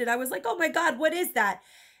excited. I was like, oh my God, what is that?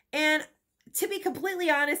 And to be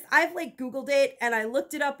completely honest, I've like Googled it and I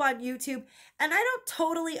looked it up on YouTube and I don't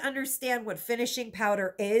totally understand what finishing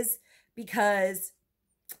powder is because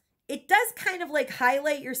it does kind of like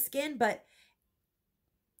highlight your skin, but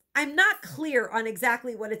I'm not clear on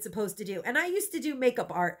exactly what it's supposed to do. And I used to do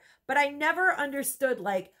makeup art, but I never understood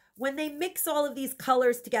like when they mix all of these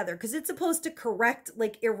colors together, because it's supposed to correct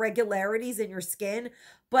like irregularities in your skin,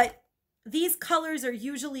 but these colors are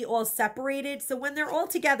usually all separated. So when they're all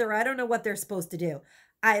together, I don't know what they're supposed to do.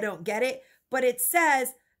 I don't get it, but it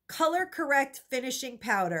says color correct finishing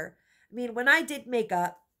powder. I mean, when I did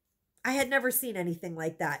makeup, I had never seen anything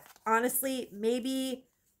like that. Honestly, maybe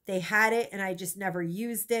they had it and I just never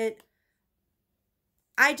used it.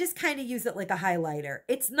 I just kind of use it like a highlighter.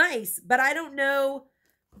 It's nice, but I don't know.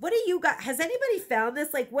 What do you guys, has anybody found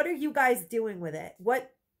this? Like, what are you guys doing with it?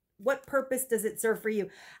 What purpose does it serve for you?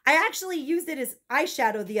 I actually used it as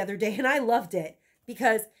eyeshadow the other day and I loved it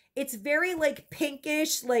because it's very like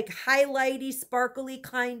pinkish, like highlighty, sparkly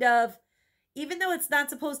kind of, even though it's not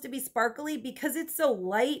supposed to be sparkly because it's so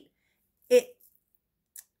light, it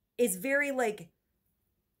is very like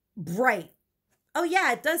bright. Oh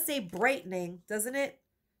yeah, it does say brightening, doesn't it?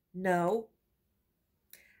 No.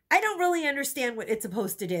 I don't really understand what it's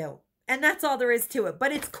supposed to do. And that's all there is to it.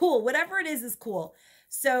 But it's cool. Whatever it is cool.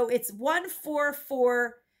 So it's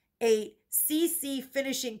 1448 cc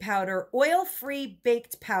finishing powder, oil-free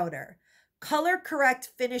baked powder, color correct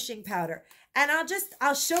finishing powder. And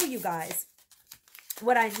I'll show you guys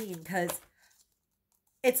what I mean because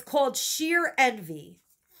it's called Sheer Envy.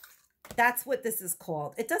 That's what this is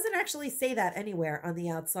called. It doesn't actually say that anywhere on the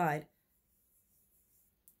outside.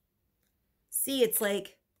 See, it's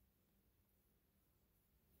like,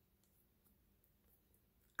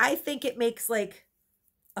 I think it makes like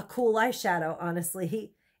a cool eyeshadow,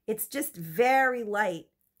 honestly. It's just very light.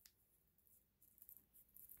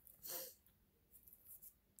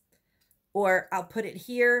 Or I'll put it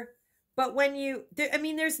here. But when you, I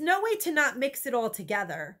mean, there's no way to not mix it all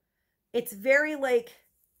together. It's very like,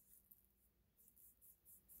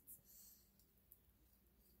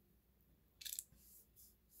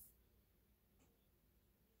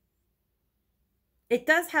 it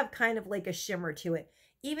does have kind of like a shimmer to it,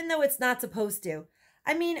 even though it's not supposed to.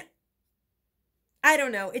 I mean, I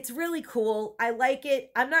don't know. It's really cool. I like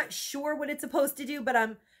it. I'm not sure what it's supposed to do, but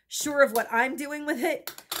I'm sure of what I'm doing with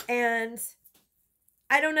it. And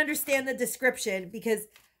I don't understand the description because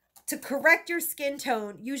to correct your skin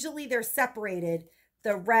tone, usually they're separated.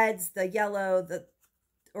 The reds, the yellow,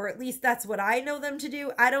 or at least that's what I know them to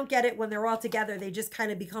do. I don't get it when they're all together. They just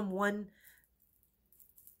kind of become one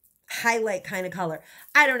highlight kind of color.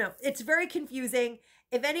 I don't know. It's very confusing.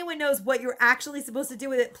 If anyone knows what you're actually supposed to do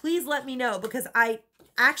with it, please let me know because I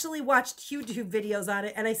actually watched YouTube videos on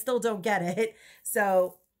it and I still don't get it.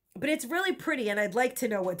 So, but it's really pretty and I'd like to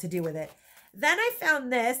know what to do with it. Then I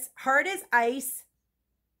found this Hard as Ice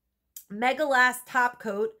Mega Last Top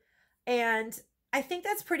Coat and I think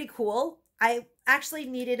that's pretty cool. I actually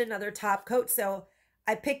needed another top coat, so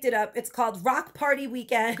I picked it up. It's called Rock Party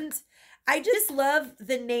Weekend. I just love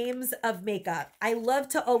the names of makeup. I love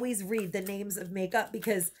to always read the names of makeup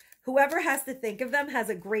because whoever has to think of them has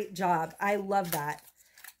a great job. I love that.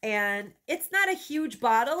 And it's not a huge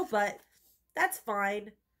bottle, but that's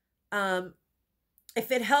fine.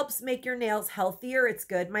 If it helps make your nails healthier, it's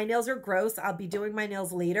good. My nails are gross. I'll be doing my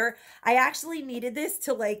nails later. I actually needed this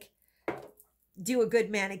to like do a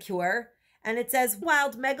good manicure. And it says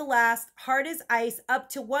Wild Mega Last Hard as Ice up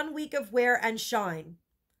to 1 week of wear and shine.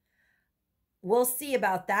 We'll see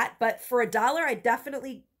about that. But for $1, I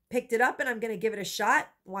definitely picked it up and I'm going to give it a shot.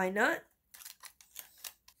 Why not?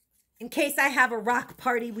 In case I have a rock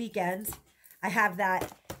party weekend, I have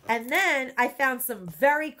that. And then I found some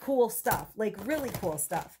very cool stuff, like really cool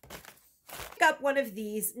stuff. Pick up one of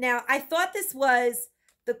these. Now, I thought this was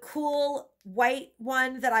the cool white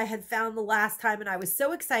one that I had found the last time, and I was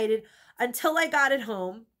so excited until I got it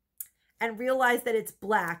home and realized that it's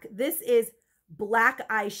black. This is black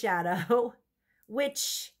eyeshadow,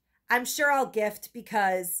 which I'm sure I'll gift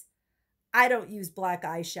because I don't use black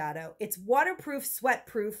eyeshadow. It's waterproof,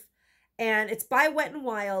 sweatproof, and it's by Wet n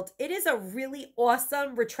Wild. It is a really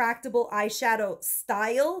awesome retractable eyeshadow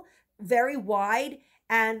style, very wide,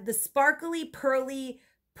 and the sparkly, pearly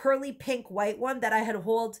pink white one that I had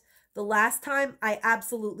hauled The last time I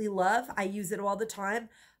absolutely love. I use it all the time,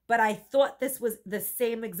 but I thought this was the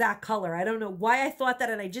same exact color. I don't know why I thought that,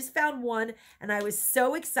 and I just found one, and I was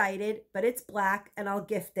so excited, but it's black, and I'll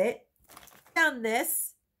gift it. Found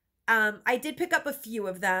this. I did pick up a few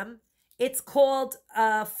of them. It's called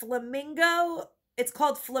Flamingo. It's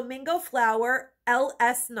called Flamingo Flower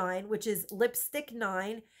LS9, which is lipstick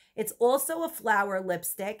 9. It's also a flower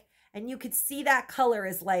lipstick, and you could see that color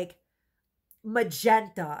is like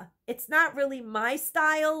magenta. It's not really my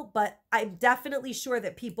style, but I'm definitely sure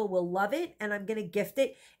that people will love it, and I'm going to gift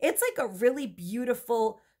it. It's like a really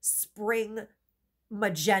beautiful spring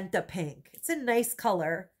magenta pink. It's a nice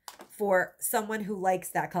color for someone who likes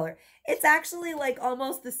that color. It's actually like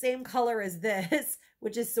almost the same color as this,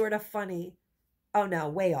 which is sort of funny. Oh no,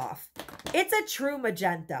 way off. It's a true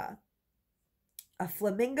magenta, a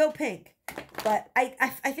flamingo pink. But I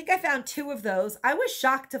think I found 2 of those. I was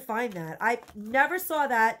shocked to find that. I never saw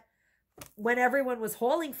that when everyone was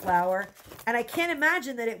hauling flour. And I can't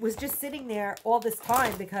imagine that it was just sitting there all this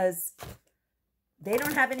time, because they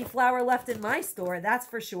don't have any flour left in my store, that's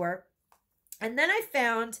for sure. And then I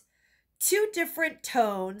found 2 different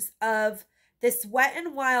tones of this Wet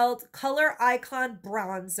n Wild Color Icon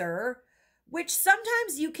bronzer, which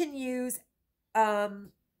sometimes you can use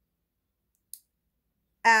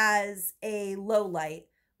as a low light,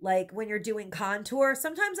 like when you're doing contour.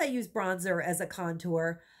 Sometimes I use bronzer as a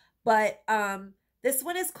contour, but this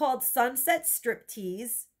one is called Sunset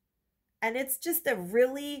Striptease, and it's just a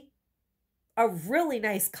really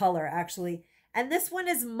nice color, actually. And this one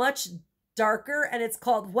is much darker, and it's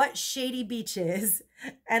called What Shady Beaches,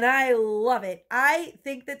 and I love it. I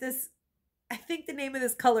think the name of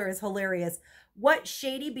this color is hilarious. What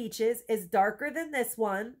Shady Beaches is darker than this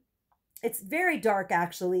one. It's very dark,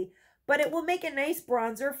 actually, but it will make a nice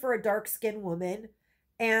bronzer for a dark-skinned woman.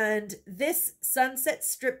 And this Sunset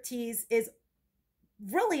Striptease is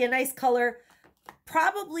really a nice color.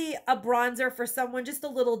 Probably a bronzer for someone just a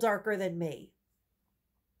little darker than me.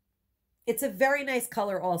 It's a very nice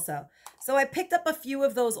color also. So I picked up a few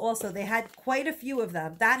of those also. They had quite a few of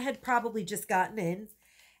them. That had probably just gotten in.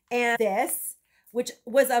 And this, which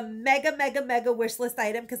was a mega wish list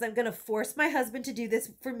item, because I'm going to force my husband to do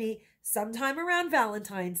this for me sometime around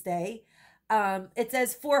Valentine's Day. It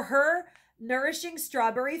says, for her, nourishing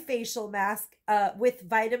strawberry facial mask with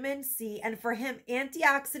vitamin C, and for him,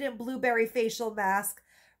 antioxidant blueberry facial mask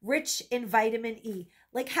rich in vitamin E.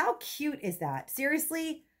 Like, how cute is that?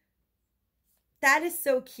 Seriously, that is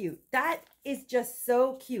so cute. That is just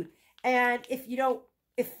so cute. And if you don't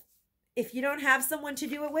have someone to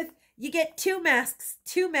do it with, you get 2 masks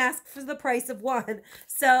for the price of 1.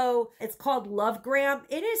 So it's called Love Gram.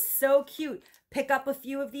 It is so cute. Pick up a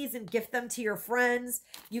few of these and gift them to your friends.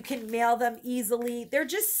 You can mail them easily. They're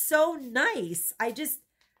just so nice.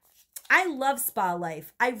 I love Spa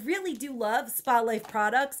Life. I really do love Spa Life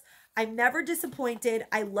products. I'm never disappointed.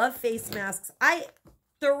 I love face masks. I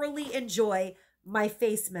thoroughly enjoy my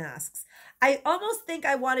face masks. I almost think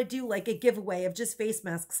I want to do like a giveaway of just face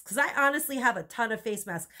masks, because I honestly have a ton of face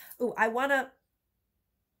masks. Oh, I want to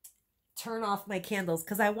turn off my candles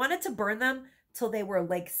because I wanted to burn them till they were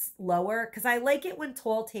like lower, because I like it when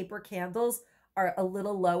tall taper candles are a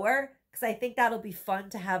little lower, because I think that'll be fun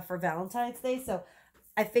to have for Valentine's Day. So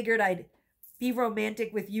I figured I'd be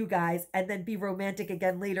romantic with you guys and then be romantic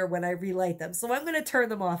again later when I relight them. So I'm going to turn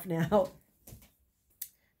them off now.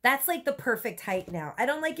 That's like the perfect height now. I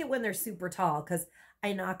don't like it when they're super tall because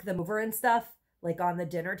I knock them over and stuff, like on the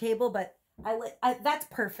dinner table, but that's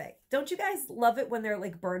perfect. Don't you guys love it when they're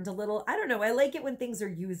like burned a little? I don't know. I like it when things are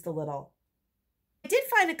used a little. I did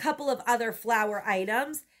find a couple of other flower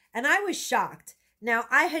items, and I was shocked. Now,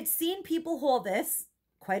 I had seen people haul this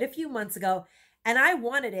quite a few months ago, and I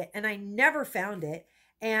wanted it, and I never found it.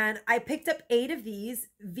 And I picked up 8 of these,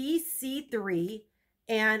 VC3,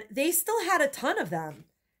 and they still had a ton of them.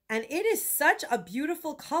 And it is such a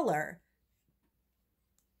beautiful color.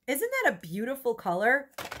 Isn't that a beautiful color?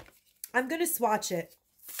 I'm going to swatch it.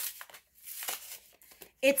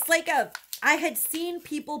 It's like I had seen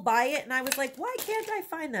people buy it, and I was like, why can't I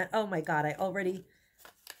find that? Oh my God,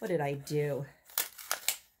 what did I do?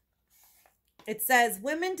 It says,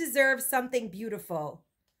 women deserve something beautiful.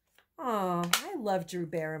 Oh, I love Drew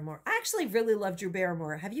Barrymore. I actually really love Drew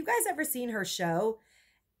Barrymore. Have you guys ever seen her show?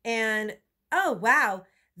 And, oh, wow.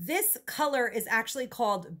 This color is actually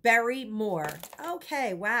called Berry More.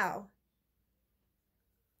 Okay, wow.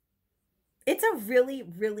 It's a really,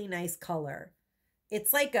 really nice color.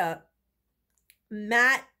 It's like a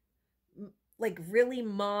matte, like really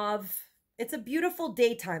mauve. It's a beautiful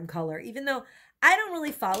daytime color, even though I don't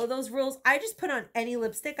really follow those rules. I just put on any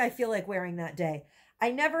lipstick I feel like wearing that day.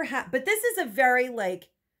 I never have, but this is a very like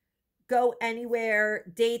go anywhere,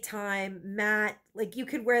 daytime, matte. Like you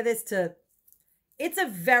could wear this to, it's a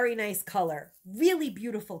very nice color, really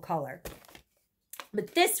beautiful color.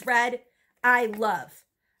 But this red, I love.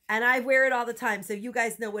 And I wear it all the time, so you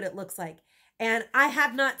guys know what it looks like. And I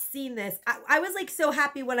have not seen this. I was like so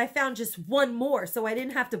happy when I found just one more, so I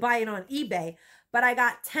didn't have to buy it on eBay. But I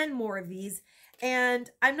got 10 more of these.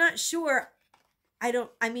 And I'm not sure,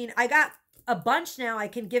 I mean, I got a bunch now. I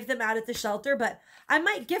can give them out at the shelter, but I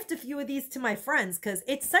might gift a few of these to my friends because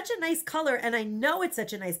it's such a nice color. And I know it's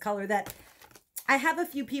such a nice color that I have a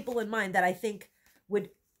few people in mind that I think would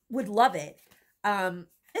love it.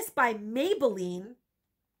 This by Maybelline.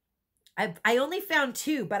 I only found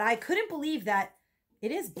 2, but I couldn't believe that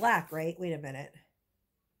it is black, right? Wait a minute.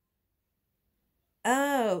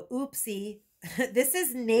 Oh, oopsie. This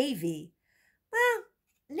is navy. Well,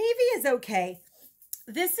 navy is okay.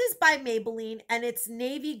 This is by Maybelline, and it's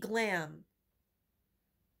Navy Glam.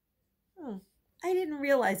 I didn't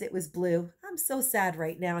realize it was blue. I'm so sad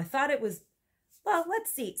right now. I thought it was, well,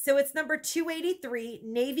 let's see. So it's number 283,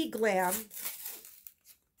 Navy Glam.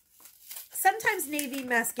 Sometimes navy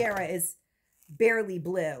mascara is barely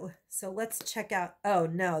blue. So let's check out. Oh,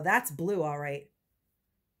 no, that's blue, all right.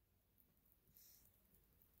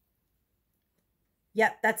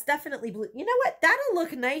 Yep, that's definitely blue. You know what? That'll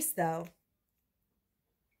look nice, though.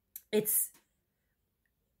 That's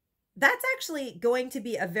actually going to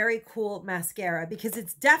be a very cool mascara because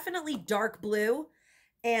it's definitely dark blue.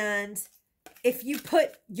 And if you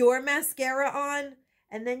put your mascara on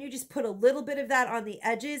and then you just put a little bit of that on the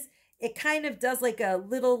edges, it kind of does like a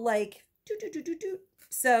little like do.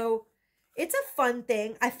 So it's a fun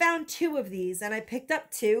thing. I found 2 of these and I picked up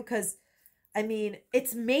 2 because, I mean,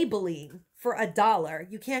 it's Maybelline for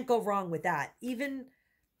 $1. You can't go wrong with that. Even,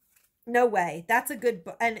 no way. That's a good,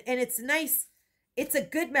 and it's nice. It's a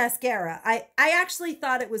good mascara. I actually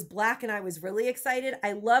thought it was black and I was really excited.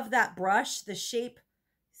 I love that brush, the shape.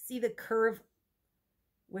 See the curve?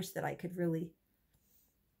 Wish that I could really.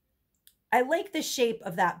 I like the shape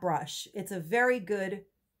of that brush. It's a very good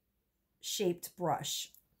shaped brush.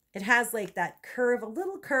 It has like that curve, a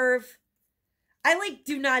little curve. I like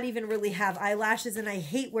do not even really have eyelashes, and I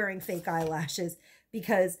hate wearing fake eyelashes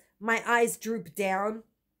because my eyes droop down.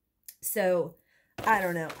 So I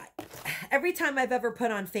don't know. Every time I've ever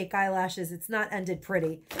put on fake eyelashes, it's not ended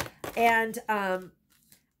pretty. And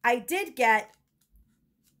I did get,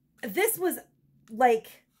 this was like,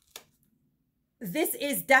 this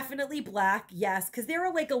is definitely black, yes, because there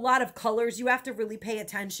are like a lot of colors. You have to really pay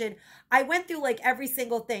attention. I went through like every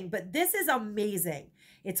single thing, but this is amazing.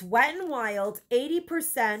 It's Wet n Wild.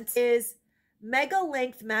 80% is Mega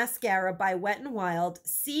Length Mascara by Wet n Wild.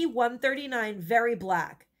 C139, very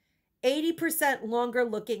black. 80% longer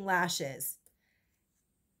looking lashes.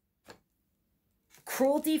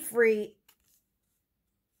 Cruelty free.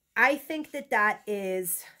 I think that that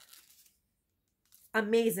is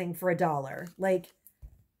amazing for $1. Like,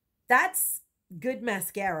 that's good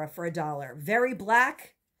mascara for $1. Very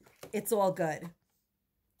black. It's all good.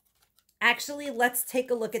 Actually, let's take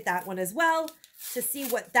a look at that one as well to see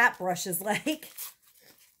what that brush is like.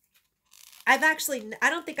 I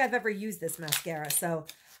don't think I've ever used this mascara, so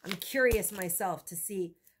I'm curious myself to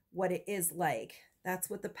see what it is like. That's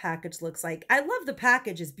what the package looks like. I love the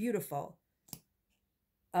package. It's beautiful.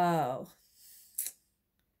 Oh.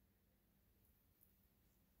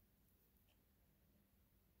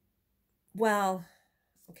 Well,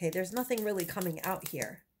 okay, there's nothing really coming out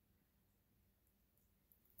here.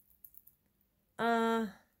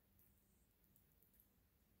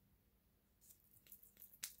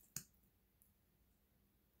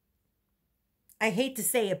 I hate to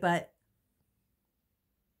say it, but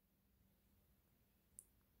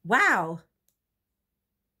wow.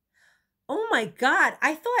 Oh my God.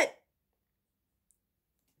 I thought,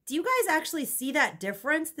 do you guys actually see that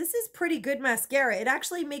difference? This is pretty good mascara. It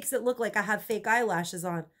actually makes it look like I have fake eyelashes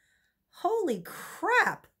on. Holy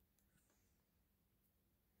crap.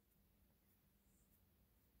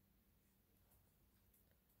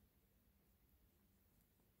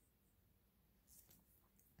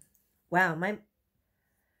 Wow,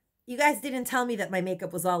 you guys didn't tell me that my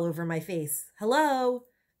makeup was all over my face. Hello?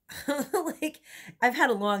 Like, I've had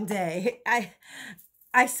a long day.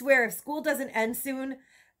 I swear, if school doesn't end soon,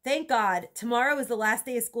 thank God, tomorrow is the last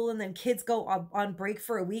day of school and then kids go on break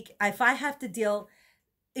for a week. If I have to deal,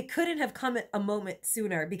 it couldn't have come at a moment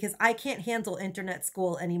sooner because I can't handle internet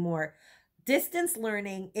school anymore. Distance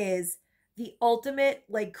learning is the ultimate,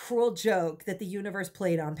 like, cruel joke that the universe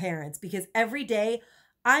played on parents because every day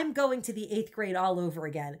I'm going to the 8th grade all over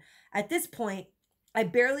again. At this point, I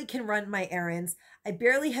barely can run my errands. I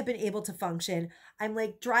barely have been able to function. I'm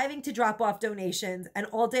like driving to drop off donations, and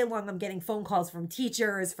all day long I'm getting phone calls from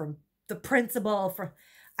teachers, from the principal, from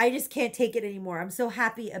I just can't take it anymore. I'm so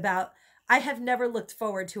happy about I have never looked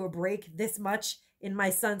forward to a break this much in my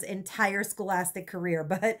son's entire scholastic career,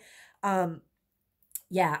 but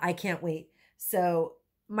yeah, I can't wait. So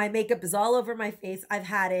my makeup is all over my face. I've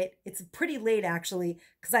had it. It's pretty late actually,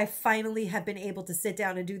 because I finally have been able to sit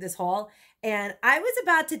down and do this haul. And I was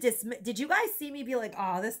about to dismiss. Did you guys see me be like,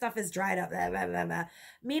 oh, this stuff is dried up? Blah, blah, blah, blah.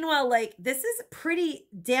 Meanwhile, like, this is pretty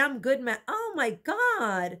damn good. Oh my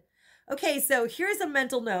God. Okay, so here's a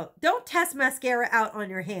mental note. Don't test mascara out on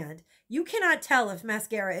your hand. You cannot tell if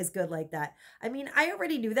mascara is good like that. I mean, I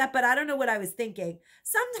already knew that, but I don't know what I was thinking.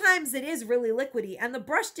 Sometimes it is really liquidy, and the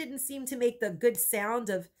brush didn't seem to make the good sound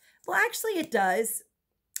of, well, actually it does.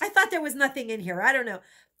 I thought there was nothing in here. I don't know.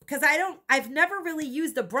 Because I've never really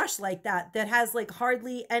used a brush like that has like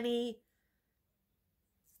hardly any,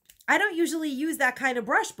 I don't usually use that kind of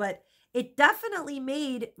brush, but it definitely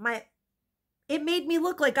made me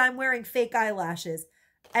look like I'm wearing fake eyelashes.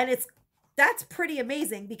 And that's pretty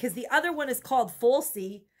amazing, because the other one is called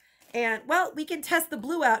Falsy. And well, we can test the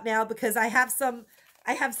blue out now because I have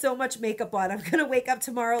so much makeup on. I'm going to wake up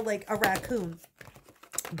tomorrow like a raccoon.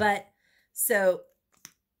 But so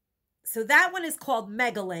that one is called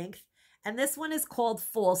Mega Length, and this one is called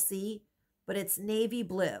Falsy, but it's navy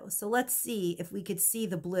blue. So let's see if we could see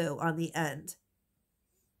the blue on the end.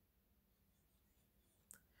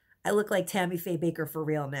 I look like Tammy Faye Baker for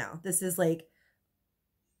real now. This is like,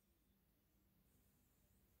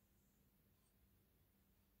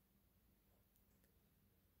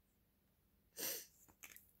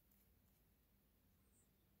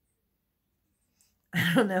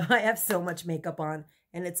 I don't know. I have so much makeup on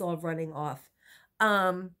and it's all running off.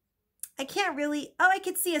 I can't really, oh, I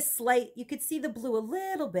could see a slight, you could see the blue a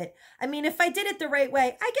little bit. I mean, if I did it the right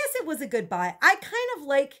way, I guess it was a good buy. I kind of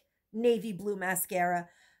like navy blue mascara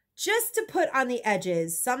just to put on the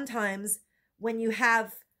edges. Sometimes when you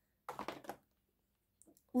have a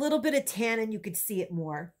little bit of tan and you could see it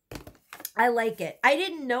more. I like it. I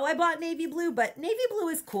didn't know I bought navy blue, but navy blue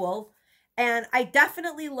is cool. And I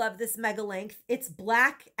definitely love this Mega Length. It's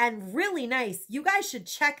black and really nice. You guys should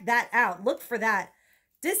check that out. Look for that.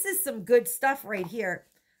 This is some good stuff right here.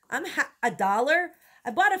 I'm $1.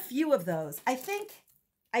 I bought a few of those. I think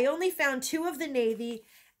I only found 2 of the navy,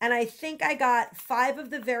 and I think I got 5 of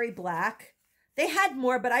the very black. They had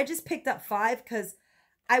more, but I just picked up 5 because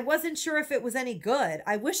I wasn't sure if it was any good.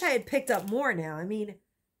 I wish I had picked up more now. I mean,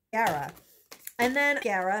 mascara. And then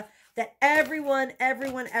mascara that everyone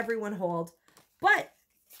hauled. But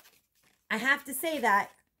I have to say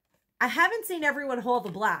that I haven't seen everyone haul the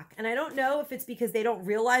black. And I don't know if it's because they don't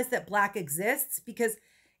realize that black exists, because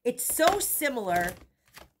it's so similar.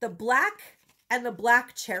 The black and the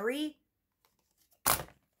black cherry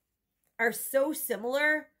are so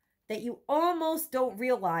similar that you almost don't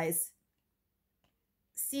realize.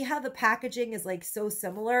 See how the packaging is like so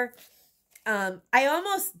similar? I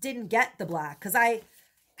almost didn't get the black because I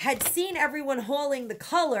had seen everyone hauling the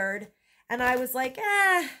colored, and I was like,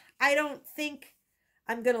 I don't think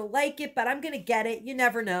I'm going to like it, but I'm going to get it. You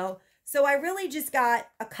never know. So I really just got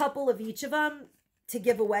a couple of each of them to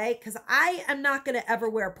give away, because I am not going to ever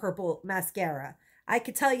wear purple mascara. I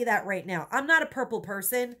could tell you that right now. I'm not a purple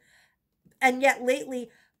person, and yet lately,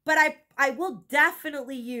 but I will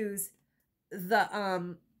definitely use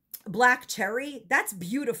the black cherry. That's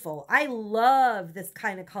beautiful. I love this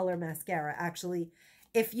kind of color mascara, actually.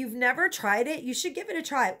 If you've never tried it, you should give it a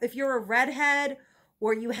try. If you're a redhead,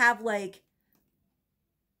 or you have like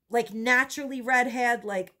naturally redhead,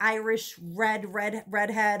 like Irish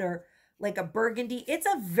redhead, or like a burgundy, it's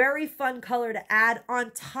a very fun color to add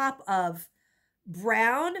on top of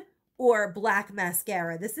brown or black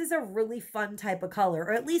mascara. This is a really fun type of color,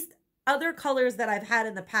 or at least other colors that I've had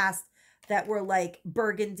in the past that were like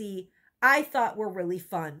burgundy, I thought were really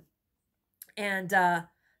fun. And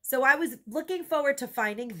so I was looking forward to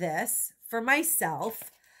finding this for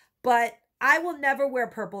myself, but I will never wear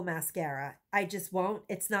purple mascara. I just won't.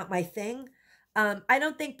 It's not my thing. I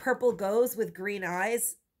don't think purple goes with green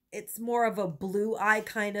eyes. It's more of a blue eye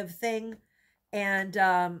kind of thing. And,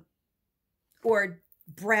 or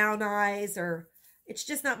brown eyes, or it's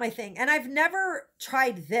just not my thing. And I've never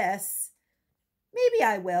tried this. Maybe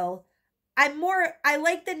I will. I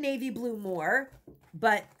like the navy blue more,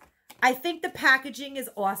 but I think the packaging is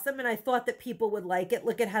awesome, and I thought that people would like it.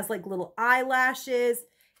 Look, it has like little eyelashes.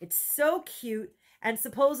 It's so cute. And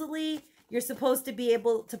supposedly you're supposed to be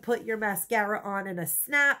able to put your mascara on in a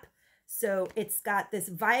snap. So it's got this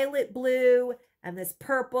violet blue and this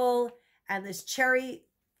purple, and this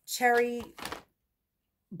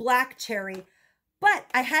black cherry, but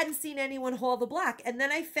I hadn't seen anyone haul the black. And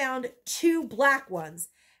then I found 2 black ones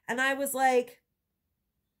and I was like,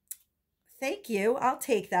 thank you, I'll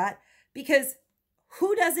take that, because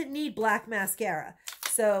who doesn't need black mascara?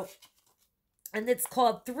 So, and it's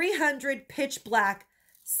called 300 Pitch Black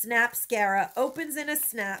Snapscara. Opens in a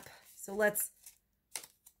snap. So let's,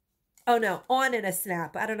 oh no, on in a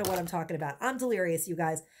snap. I don't know what I'm talking about. I'm delirious, you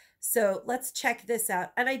guys. So let's check this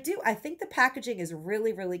out. And I think the packaging is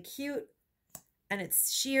really, really cute. And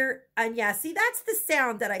it's sheer. And yeah, see, that's the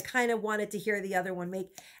sound that I kind of wanted to hear the other one make.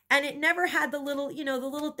 And it never had the little, you know, the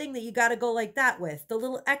little thing that you got to go like that with, the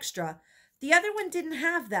little extra. The other one didn't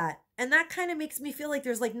have that. And that kind of makes me feel like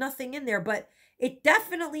there's like nothing in there, but it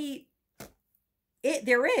definitely,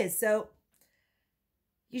 there is. So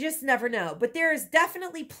you just never know. But there is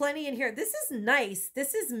definitely plenty in here. This is nice.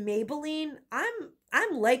 This is Maybelline.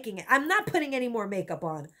 I'm liking it. I'm not putting any more makeup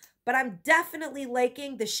on, but I'm definitely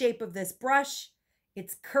liking the shape of this brush.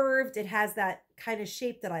 It's curved. It has that kind of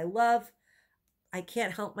shape that I love. I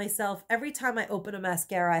can't help myself. Every time I open a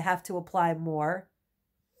mascara, I have to apply more.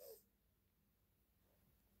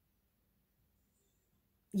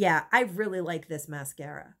 Yeah, I really like this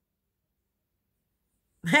mascara.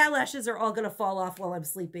 My eyelashes are all going to fall off while I'm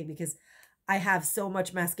sleeping because I have so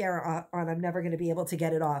much mascara on. I'm never going to be able to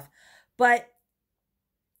get it off. But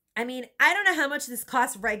I mean, I don't know how much this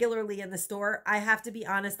costs regularly in the store. I have to be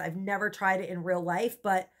honest, I've never tried it in real life,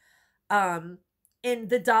 but in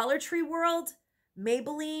the Dollar Tree world,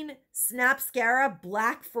 Maybelline Snapscara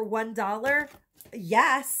Black for $1.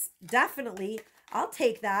 Yes, definitely. I'll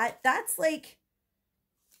take that. That's like,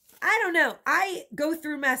 I don't know. I go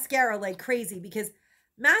through mascara like crazy because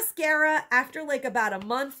mascara, after like about a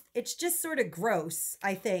month, it's just sort of gross,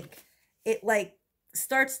 I think. It like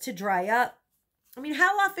starts to dry up. I mean,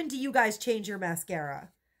 how often do you guys change your mascara?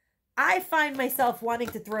 I find myself wanting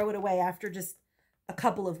to throw it away after just a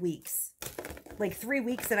couple of weeks. Like 3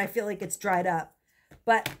 weeks and I feel like it's dried up.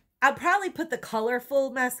 But I'll probably put the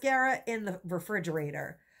colorful mascara in the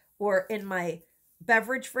refrigerator or in my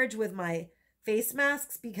beverage fridge with my face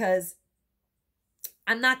masks because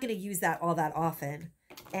I'm not going to use that all that often.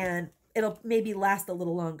 And it'll maybe last a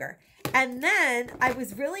little longer. And then I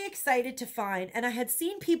was really excited to find, and I had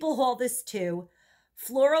seen people haul this too,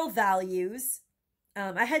 Floral Values.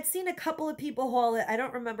 I had seen a couple of people haul it. I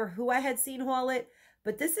don't remember who I had seen haul it,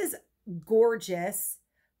 but this is gorgeous.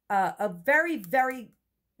 A very, very,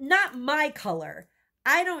 not my color.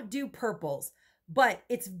 I don't do purples, but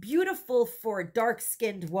it's beautiful for a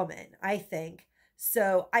dark-skinned woman, I think.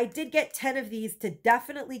 So I did get 10 of these to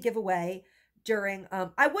definitely give away during,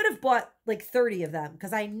 I would have bought like 30 of them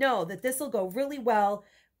because I know that this will go really well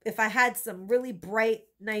if I had some really bright,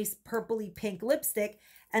 nice purpley pink lipstick.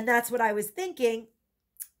 And that's what I was thinking.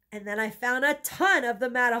 And then I found a ton of the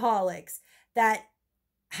Mataholics that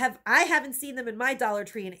I haven't seen them in my Dollar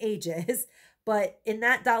Tree in ages, but in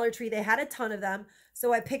that Dollar Tree, they had a ton of them.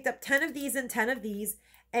 So I picked up 10 of these and 10 of these.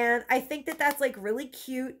 And I think that that's like really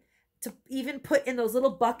cute to even put in those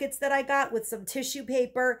little buckets that I got with some tissue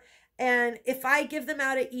paper. And if I give them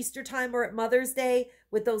out at Easter time or at Mother's Day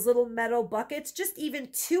with those little metal buckets, just even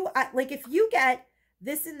 2, like if you get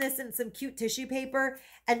this and some cute tissue paper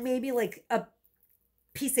and maybe like a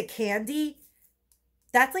piece of candy,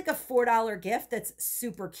 that's like a $4 gift. That's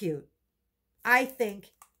super cute. I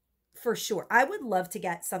think for sure. I would love to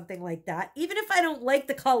get something like that. Even if I don't like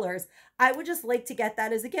the colors, I would just like to get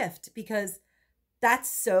that as a gift because that's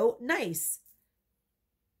so nice.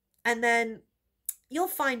 And then you'll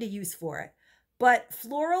find a use for it. But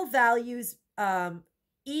Floral Values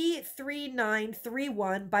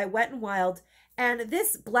E3931 by Wet n Wild. And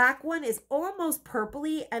this black one is almost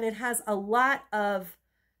purpley and it has a lot of,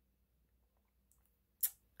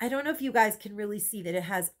 I don't know if you guys can really see that it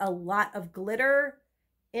has a lot of glitter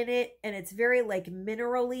in it. And it's very like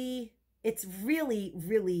mineral-y. It's really,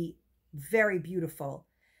 really very beautiful.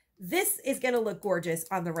 This is going to look gorgeous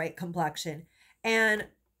on the right complexion. And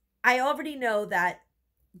I already know that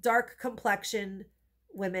dark complexion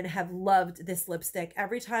women have loved this lipstick.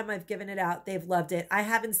 Every time I've given it out, they've loved it. I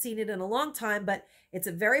haven't seen it in a long time, but it's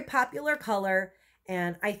a very popular color.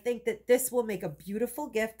 And I think that this will make a beautiful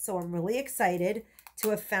gift. So I'm really excited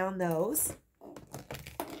to have found those.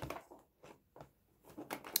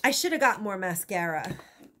 I should have got more mascara.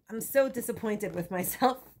 I'm so disappointed with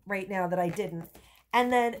myself right now that I didn't.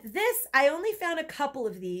 And then this, I only found a couple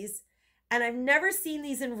of these. And I've never seen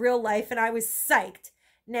these in real life, and I was psyched.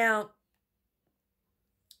 Now,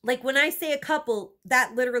 like when I say a couple,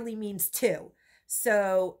 that literally means 2.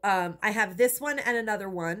 So I have this one and another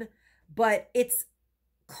one, but it's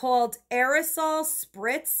called Aerosol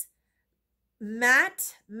Spritz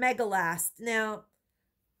Matte Megalast. Now,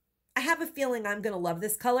 I have a feeling I'm going to love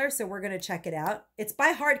this color, so we're going to check it out. It's by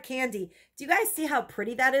Hard Candy. Do you guys see how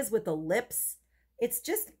pretty that is with the lips? It's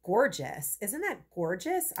just gorgeous. Isn't that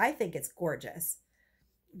gorgeous? I think it's gorgeous.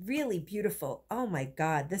 Really beautiful. Oh my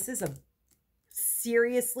God. This is a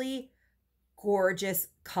seriously gorgeous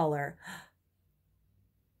color.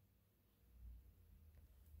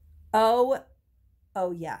 Oh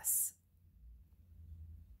yes.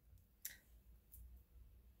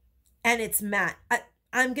 And it's matte.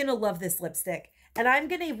 I'm going to love this lipstick. And I'm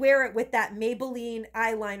going to wear it with that Maybelline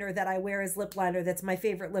eyeliner that I wear as lip liner. That's my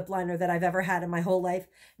favorite lip liner that I've ever had in my whole life.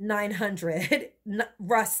 900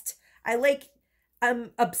 Rust.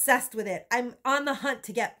 I'm obsessed with it. I'm on the hunt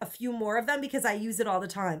to get a few more of them because I use it all the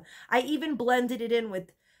time. I even blended it in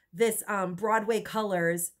with this Broadway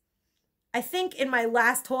Colors. I think in my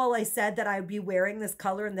last haul I said that I'd be wearing this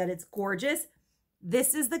color and that it's gorgeous.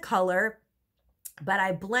 This is the color, but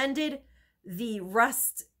I blended the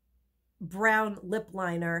Rust brown lip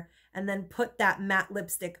liner and then put that matte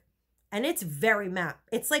lipstick, and it's very matte.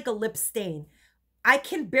 It's like a lip stain. I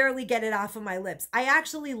can barely get it off of my lips. I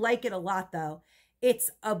actually like it a lot though. It's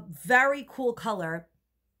a very cool color.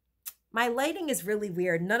 My lighting is really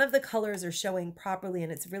weird. None of the colors are showing properly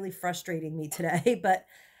and it's really frustrating me today, but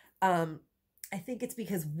I think it's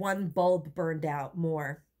because one bulb burned out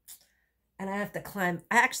more. And I have to climb.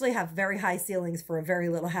 I actually have very high ceilings for a very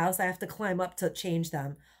little house. I have to climb up to change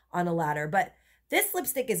them on a ladder. But this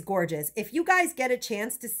lipstick is gorgeous. If you guys get a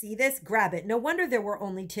chance to see this, grab it. No wonder there were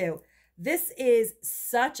only two. This is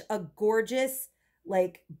such a gorgeous,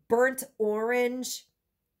 like burnt orange.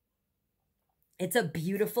 It's a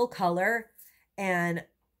beautiful color. And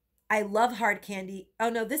I love Hard Candy. Oh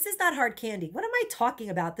no, this is not Hard Candy. What am I talking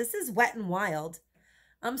about? This is Wet n Wild.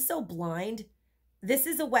 I'm so blind. This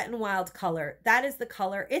is a Wet n Wild color. That is the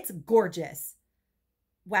color. It's gorgeous.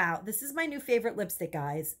 Wow, this is my new favorite lipstick,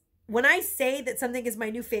 guys. When I say that something is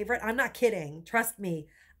my new favorite, I'm not kidding. Trust me.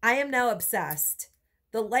 I am now obsessed.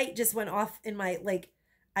 The light just went off in my, like,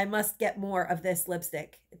 I must get more of this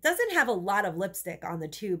lipstick. It doesn't have a lot of lipstick on the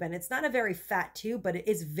tube, and it's not a very fat tube, but it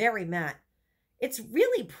is very matte. It's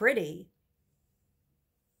really pretty.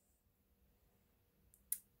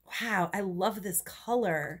 Wow, I love this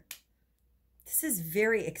color. This is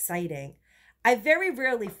very exciting. I very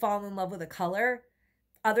rarely fall in love with a color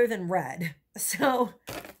other than red. So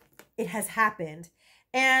it has happened.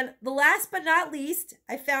 And the last but not least,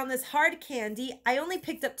 I found this Hard Candy. I only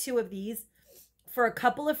picked up two of these for a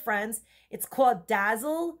couple of friends. It's called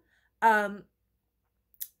Dazzle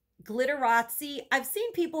Glitterazzi. I've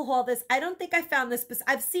seen people haul this. I don't think I found this, but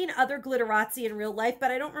I've seen other Glitterazzi in real life,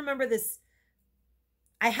 but I don't remember this.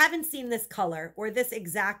 I haven't seen this color or this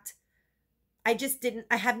exact. I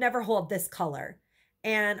have never hauled this color.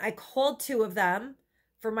 And I called two of them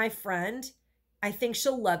for my friend. I think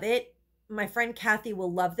she'll love it. My friend Kathy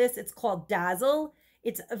will love this. It's called Dazzle.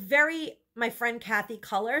 It's a very, my friend Kathy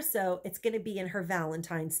color, so it's going to be in her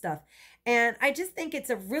Valentine stuff. And I just think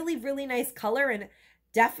it's a really, really nice color and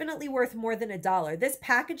definitely worth more than $1. This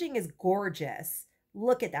packaging is gorgeous.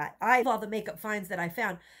 Look at that. I love all the makeup finds that I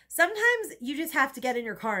found. Sometimes you just have to get in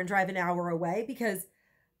your car and drive an hour away because,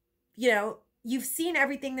 you know, you've seen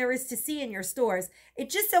everything there is to see in your stores.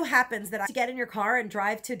 It just so happens that I get in your car and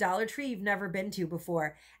drive to Dollar Tree you've never been to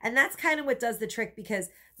before. And that's kind of what does the trick, because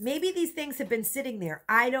maybe these things have been sitting there.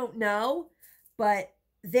 I don't know, but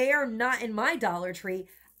they are not in my Dollar Tree.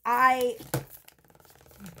 I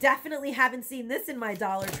definitely haven't seen this in my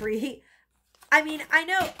Dollar Tree. I mean, I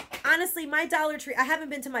know, honestly, my Dollar Tree, I haven't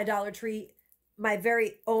been to my Dollar Tree, my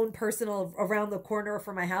very own personal around the corner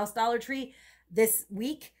from my house Dollar Tree this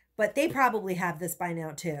week. But they probably have this by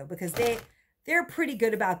now too, because they're pretty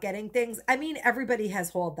good about getting things. I mean, everybody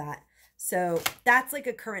has hauled that. So that's like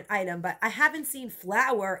a current item, but I haven't seen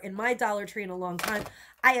flour in my Dollar Tree in a long time.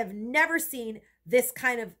 I have never seen this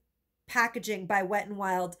kind of packaging by Wet n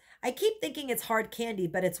Wild. I keep thinking it's Hard Candy,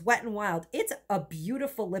 but it's Wet n Wild. It's a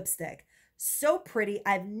beautiful lipstick. So pretty.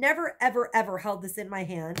 I've never, ever, ever held this in my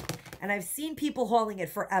hand. And I've seen people hauling it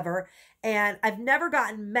forever. And I've never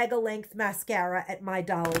gotten mega length mascara at my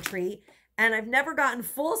Dollar Tree. And I've never gotten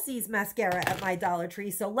full size mascara at my Dollar Tree.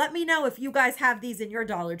 So let me know if you guys have these in your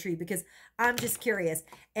Dollar Tree, because I'm just curious.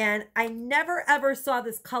 And I never ever saw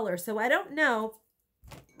this color. So I don't know.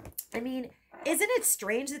 I mean, isn't it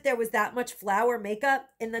strange that there was that much flower makeup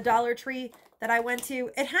in the Dollar Tree that I went to?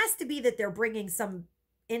 It has to be that they're bringing some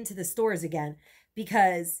into the stores again,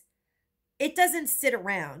 because it doesn't sit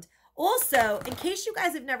around. Also, in case you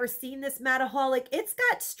guys have never seen this Mataholic, it's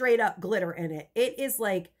got straight up glitter in it. It is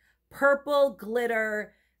like purple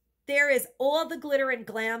glitter. there is all the glitter and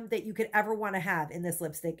glam that you could ever want to have in this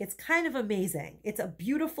lipstick. It's kind of amazing. It's a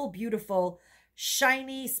beautiful, beautiful,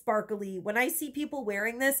 shiny, sparkly. When I see people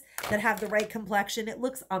wearing this that have the right complexion, it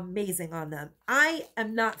looks amazing on them. I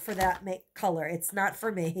am not for that color. It's not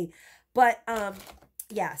for me. But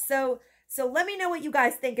yeah, so let me know what you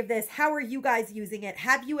guys think of this. How are you guys using it?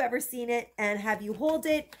 Have you ever seen it? And have you hauled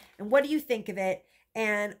it? And what do you think of it?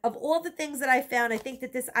 And of all the things that I found, I think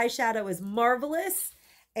that this eyeshadow is marvelous.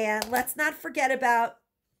 And let's not forget about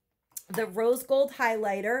the rose gold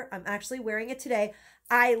highlighter. I'm actually wearing it today.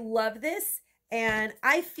 I love this. And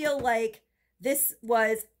I feel like this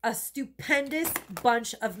was a stupendous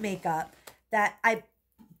bunch of makeup that I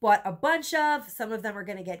bought a bunch of. Some of them are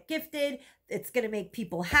going to get gifted. It's going to make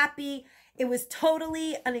people happy. It was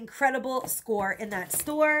totally an incredible score in that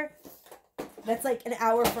store. That's like an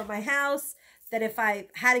hour from my house. That if I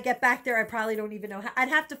had to get back there, I probably don't even know how. I'd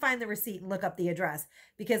have to find the receipt and look up the address,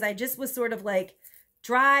 because I just was sort of like,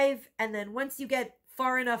 drive, and then once you get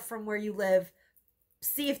far enough from where you live,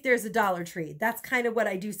 see if there's a Dollar Tree. That's kind of what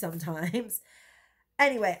I do sometimes.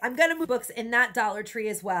 Anyway, I'm going to move books in that Dollar Tree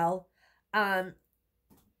as well. I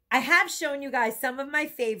have shown you guys some of my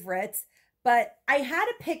favorites, but I had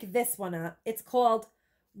to pick this one up. It's called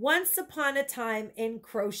Once Upon a Time in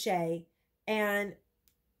Crochet, and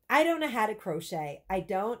I don't know how to crochet. I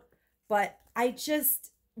don't, but I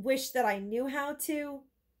just wish that I knew how to.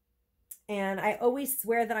 And I always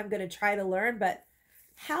swear that I'm going to try to learn, but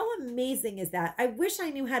how amazing is that? I wish I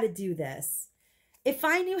knew how to do this. If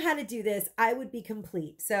I knew how to do this, I would be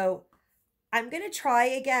complete. So I'm going to try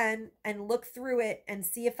again and look through it and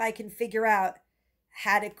see if I can figure out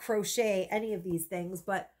how to crochet any of these things.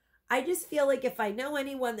 But I just feel like if I know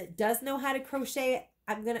anyone that does know how to crochet,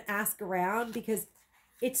 I'm going to ask around, because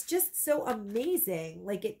it's just so amazing.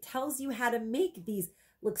 Like, it tells you how to make these.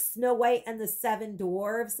 Look, Snow White and the Seven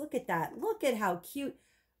Dwarves. Look at that. Look at how cute.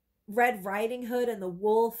 Red Riding Hood and the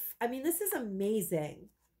wolf. I mean, this is amazing.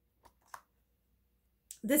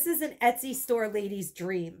 This is an Etsy store lady's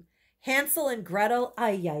dream. Hansel and Gretel.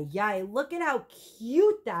 Ay, ay, ay. Look at how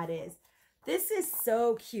cute that is. This is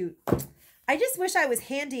so cute. I just wish I was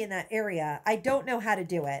handy in that area. I don't know how to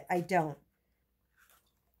do it. I don't.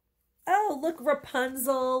 Oh, look,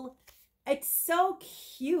 Rapunzel. It's so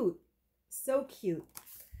cute. So cute.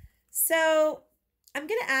 So I'm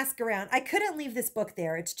going to ask around. I couldn't leave this book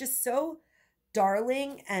there. It's just so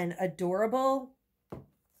darling and adorable.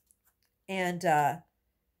 And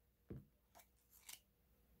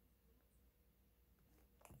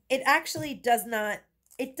it actually does not,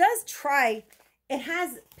 it does try. It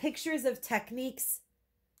has pictures of techniques.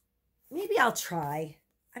 Maybe I'll try.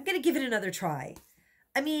 I'm going to give it another try.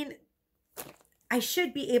 I mean, I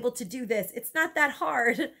should be able to do this. It's not that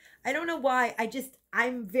hard. I don't know why.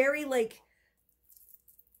 I'm very like,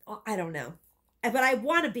 I don't know. But I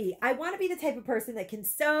want to be. I want to be the type of person that can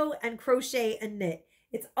sew and crochet and knit.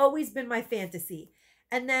 It's always been my fantasy.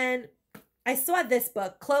 And then I saw this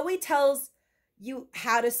book. Chloe tells you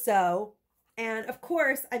how to sew. And of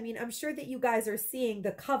course, I mean, I'm sure that you guys are seeing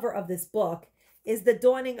the cover of this book is The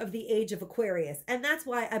Dawning of the Age of Aquarius. And that's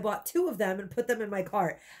why I bought 2 of them and put them in my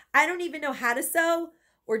cart. I don't even know how to sew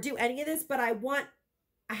or do any of this, but I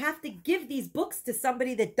have to give these books to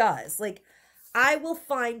somebody that does. Like, I will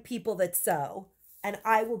find people that sew and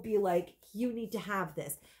I will be like, you need to have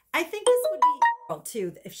this. I think this would be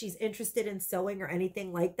too, if she's interested in sewing or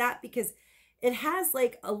anything like that, because it has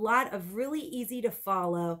like a lot of really easy to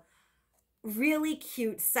follow, really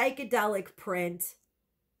cute psychedelic print.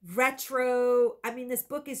 Retro. I mean, this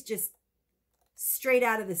book is just straight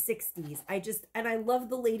out of the 60s. And I love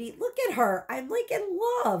the lady. Look at her. I'm like in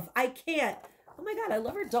love. I can't. Oh my God, I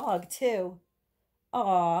love her dog too.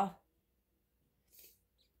 Aw.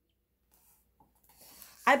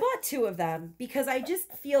 I bought 2 of them because I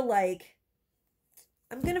just feel like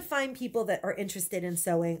I'm going to find people that are interested in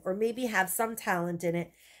sewing or maybe have some talent in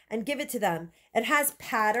it and give it to them. It has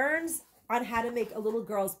patterns on how to make a little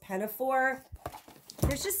girl's pinafore.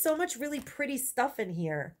 There's just so much really pretty stuff in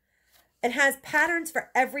here. It has patterns for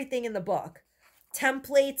everything in the book.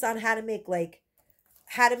 Templates on how to make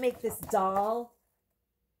this doll.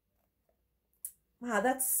 Wow,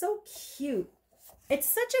 that's so cute. It's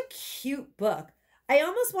such a cute book. I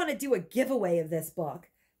almost want to do a giveaway of this book.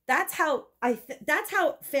 That's how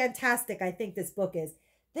fantastic I think this book is.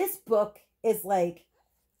 This book is like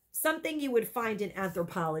something you would find in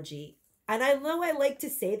anthropology. And I know I like to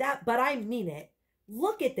say that, but I mean it.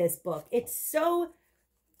 Look at this book. It's so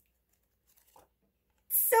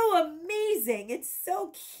amazing. It's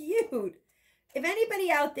so cute. If anybody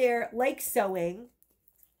out there likes sewing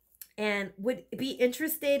and would be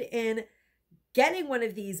interested in getting one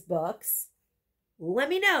of these books, let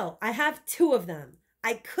me know. I have 2 of them.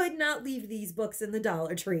 I could not leave these books in the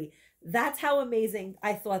Dollar Tree. That's how amazing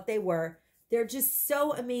I thought they were. They're just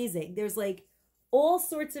so amazing. There's like all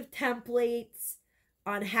sorts of templates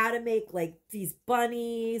on how to make like these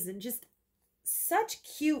bunnies and just such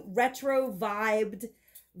cute retro vibed,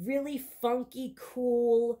 really funky,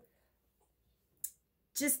 cool,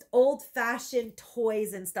 just old-fashioned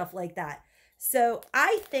toys and stuff like that. So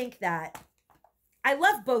I think that I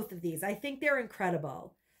love both of these. I think they're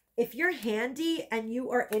incredible. If you're handy and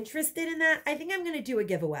you are interested in that, I think I'm going to do a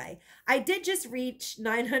giveaway. I did just reach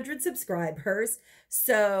 900 subscribers,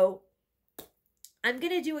 so I'm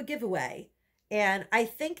going to do a giveaway. And I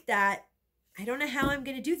think that, I don't know how I'm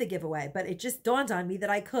going to do the giveaway, but it just dawned on me that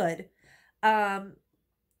I could.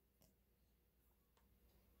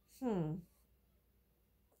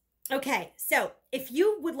 Okay, so if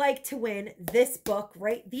you would like to win this book,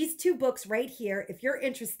 right, these 2 books right here, if you're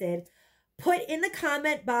interested, put in the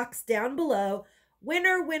comment box down below,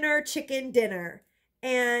 winner, winner, chicken dinner.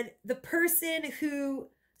 And the person who,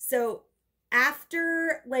 so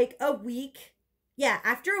after like a week,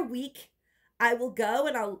 after a week, I will go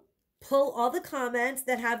and I'll pull all the comments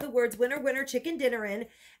that have the words winner, winner, chicken dinner in,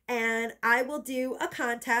 and I will do a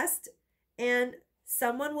contest and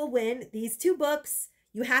someone will win these 2 books.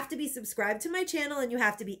 You have to be subscribed to my channel and you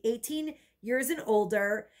have to be 18 years and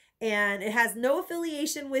older, and it has no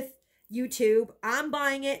affiliation with YouTube. I'm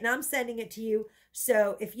buying it and I'm sending it to you.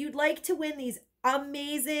 So if you'd like to win these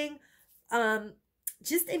amazing,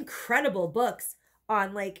 just incredible books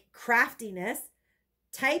on like craftiness,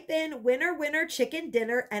 type in winner, winner, chicken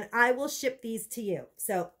dinner, and I will ship these to you.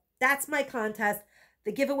 So that's my contest,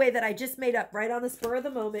 the giveaway that I just made up right on the spur of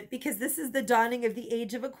the moment, because this is the dawning of the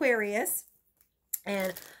age of Aquarius.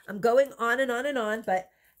 And I'm going on and on and on, but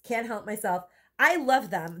can't help myself. I love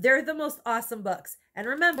them. They're the most awesome books. And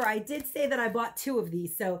remember, I did say that I bought 2 of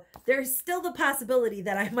these, so there's still the possibility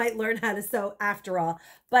that I might learn how to sew after all.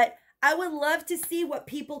 But I would love to see what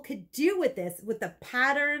people could do with this, with the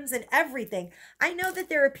patterns and everything. I know that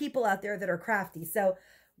there are people out there that are crafty. So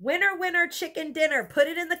winner, winner, chicken dinner. Put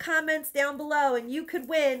it in the comments down below and you could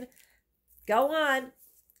win. Go on.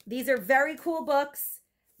 These are very cool books.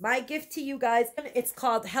 My gift to you guys, it's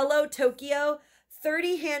called Hello Tokyo,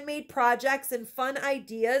 30 handmade projects and fun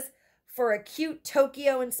ideas for a cute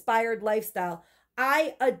Tokyo-inspired lifestyle.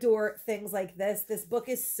 I adore things like this. This book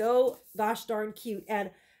is so gosh darn cute. And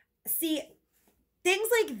see, things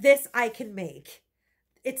like this I can make.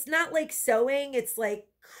 It's not like sewing. It's like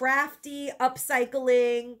crafty,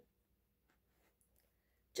 upcycling,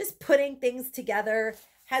 just putting things together.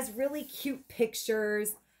 Has really cute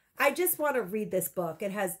pictures. I just want to read this book.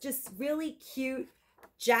 It has just really cute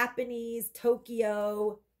Japanese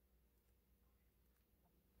Tokyo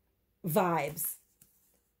vibes.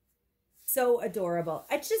 So adorable.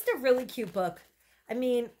 It's just a really cute book. I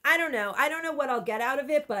mean, I don't know what I'll get out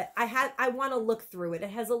of it, but I want to look through it.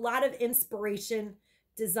 It has a lot of inspiration,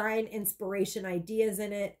 design inspiration ideas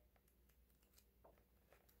in it.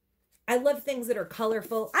 I love things that are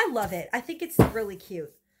colorful. I love it. I think it's really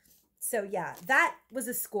cute. So yeah, that was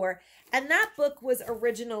a score. And that book was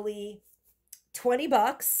originally 20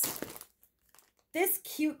 bucks. This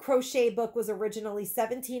cute crochet book was originally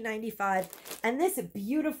 $17.95. And this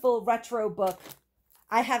beautiful retro book,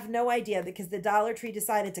 I have no idea because the Dollar Tree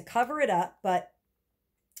decided to cover it up, but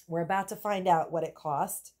we're about to find out what it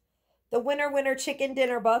cost. The Winner Winner Chicken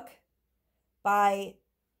Dinner book by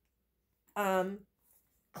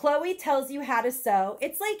Chloe Tells You How to Sew.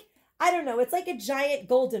 It's like, I don't know, it's like a giant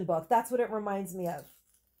golden book. That's what it reminds me of.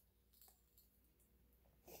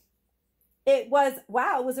 It was,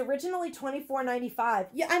 wow, it was originally $24.95.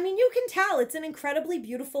 Yeah, I mean, you can tell it's an incredibly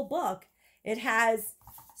beautiful book. It has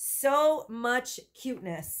so much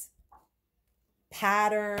cuteness,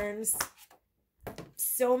 patterns,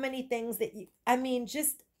 so many things that you, I mean,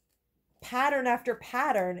 just pattern after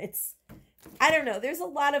pattern. It's, I don't know, there's a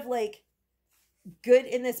lot of like good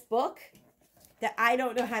in this book that I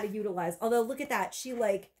don't know how to utilize. Although look at that. She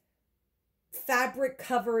like fabric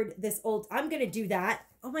covered this old, I'm going to do that.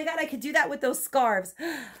 Oh my God, I could do that with those scarves.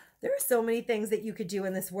 There are so many things that you could do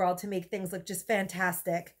in this world to make things look just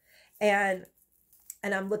fantastic. And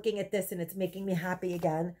I'm looking at this and it's making me happy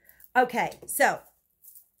again. Okay, so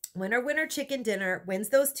Winner Winner Chicken Dinner wins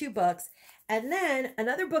those 2 books. And then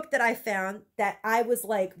another book that I found that I was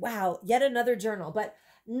like, wow, yet another journal. But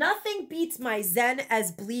nothing beats my Zen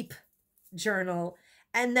as Bleep journal.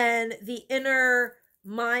 And then the Inner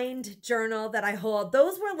Mind journal that I hold.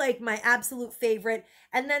 Those were like my absolute favorite.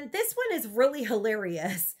 And then this one is really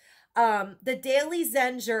hilarious. The Daily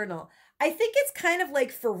Zen Journal. I think it's kind of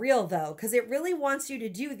like for real though, because it really wants you to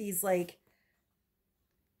do these like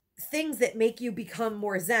things that make you become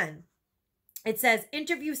more zen. It says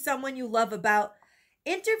interview someone you love about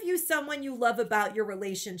your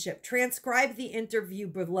relationship. Transcribe the interview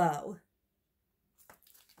below.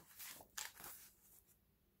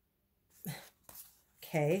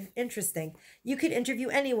 Okay, interesting. You could interview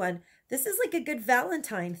anyone. This is like a good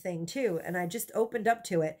Valentine thing too, and I just opened up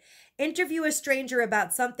to it. Interview a stranger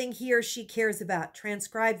about something he or she cares about.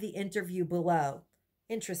 Transcribe the interview below.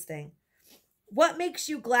 Interesting. What makes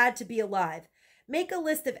you glad to be alive? Make a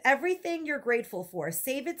list of everything you're grateful for.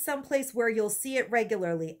 Save it someplace where you'll see it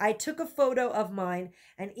regularly. I took a photo of mine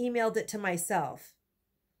and emailed it to myself.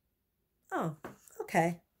 Oh,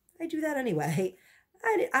 okay. I do that anyway.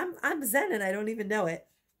 I'm Zen and I don't even know it.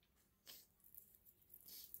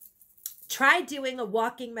 Try doing a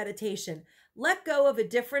walking meditation. Let go of a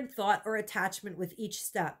different thought or attachment with each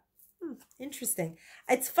step. Interesting.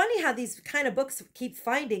 It's funny how these kind of books keep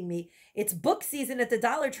finding me. It's book season at the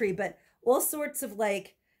Dollar Tree, but all sorts of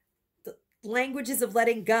like the languages of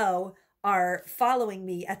letting go are following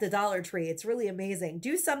me at the Dollar Tree. It's really amazing.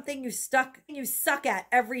 Do something you suck at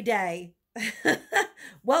every day.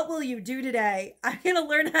 What will you do today? I'm going to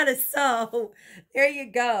learn how to sew. There you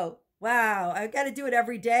go. Wow. I've got to do it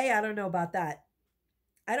every day. I don't know about that.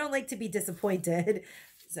 I don't like to be disappointed.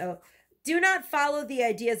 So do not follow the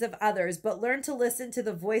ideas of others, but learn to listen to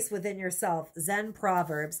the voice within yourself. Zen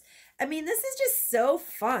Proverbs. I mean, this is just so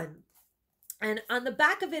fun. And on the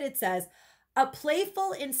back of it, it says, a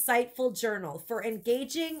playful, insightful journal for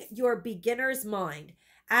engaging your beginner's mind.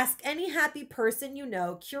 Ask any happy person you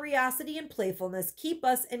know. Curiosity and playfulness keep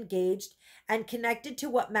us engaged and connected to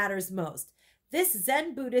what matters most. This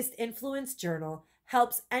Zen Buddhist influence journal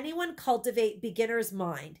helps anyone cultivate beginner's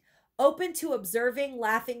mind, open to observing,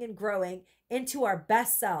 laughing, and growing into our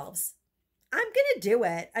best selves. I'm going to do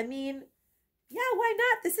it. I mean, yeah, why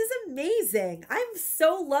not? This is amazing. I'm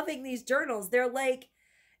so loving these journals. They're like,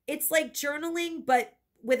 it's like journaling, but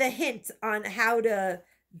with a hint on how to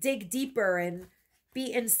dig deeper and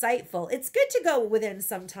be insightful. It's good to go within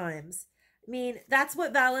sometimes. I mean, that's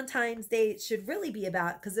what Valentine's Day should really be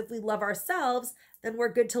about, because if we love ourselves, then we're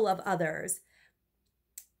good to love others.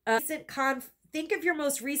 Think of your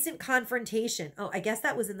most recent confrontation. Oh, I guess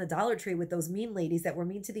that was in the Dollar Tree with those mean ladies that were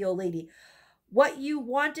mean to the old lady. What you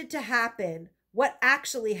wanted to happen, what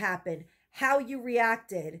actually happened, how you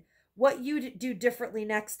reacted, what you do differently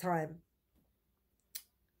next time.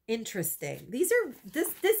 Interesting. This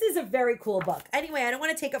is a very cool book. Anyway, I don't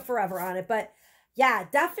want to take up forever on it, but yeah,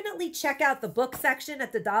 definitely check out the book section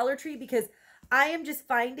at the Dollar Tree, because I am just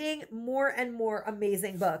finding more and more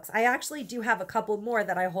amazing books. I actually do have a couple more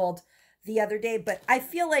that I hauled the other day, but I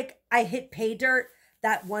feel like I hit pay dirt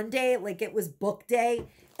that one day, like it was book day,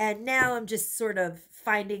 and now I'm just sort of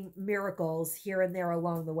finding miracles here and there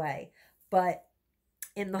along the way. But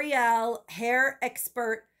in the L'Oreal Hair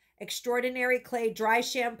Expert Extraordinary Clay Dry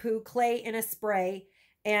Shampoo, clay in a spray,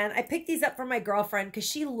 and I picked these up for my girlfriend because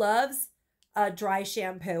she loves dry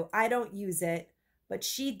shampoo. I don't use it, but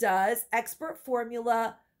she does. Expert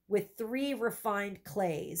formula with 3 refined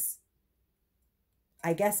clays.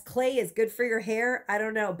 I guess clay is good for your hair. I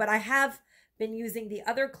don't know, but I have been using the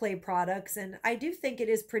other clay products, and I do think it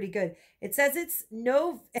is pretty good. It says it's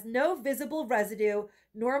no visible residue,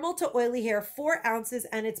 normal to oily hair, 4 ounces,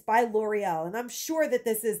 and it's by L'Oreal. And I'm sure that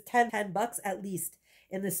this is 10 bucks at least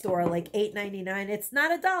in the store, like $8.99. It's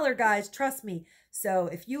not $1, guys. Trust me. So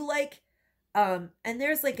if you like, and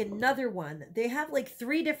there's like another one. They have like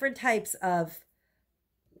 3 different types of,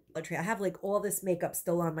 I have like all this makeup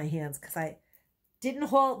still on my hands because I didn't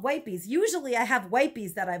haul wipies. Usually I have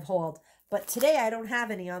wipies that I've hauled, but today I don't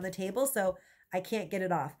have any on the table, so I can't get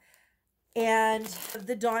it off. And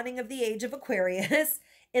the dawning of the age of Aquarius,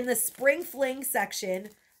 in the spring fling section,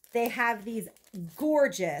 they have these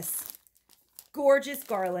gorgeous, gorgeous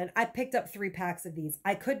garland. I picked up 3 packs of these.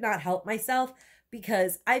 I could not help myself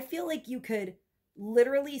because I feel like you could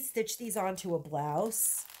literally stitch these onto a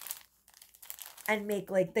blouse and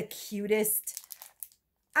make like the cutest.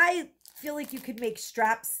 I feel like you could make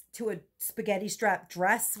straps to a spaghetti strap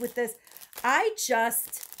dress with this. I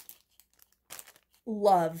just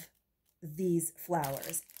love these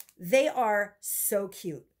flowers. They are so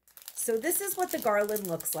cute. So this is what the garland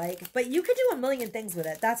looks like, but you could do a million things with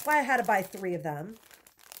it. That's why I had to buy 3 of them,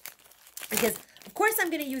 because of course I'm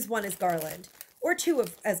going to use 1 as garland or 2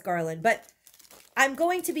 as garland, but I'm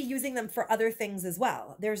going to be using them for other things as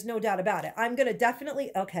well. There's no doubt about it. I'm going to definitely,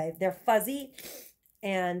 okay, they're fuzzy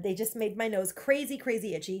and they just made my nose crazy,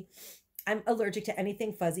 crazy itchy. I'm allergic to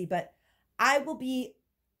anything fuzzy, but I will be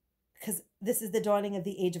because this is the dawning of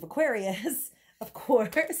the age of Aquarius, of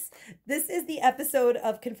course. This is the episode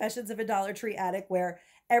of Confessions of a Dollar Tree Addict where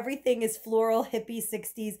everything is floral, hippie,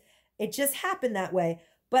 60s. It just happened that way.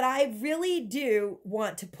 But I really do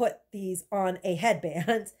want to put these on a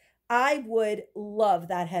headband. I would love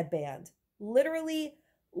that headband. Literally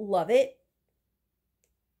love it.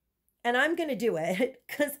 And I'm going to do it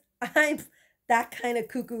because I'm that kind of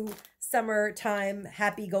cuckoo, summertime,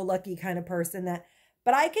 happy-go-lucky kind of person that,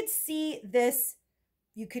 but I could see this,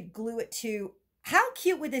 you could glue it to, how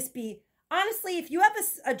cute would this be? Honestly, if you have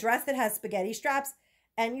a dress that has spaghetti straps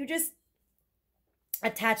and you just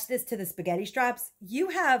attach this to the spaghetti straps, you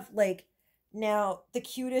have like now the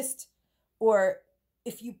cutest, or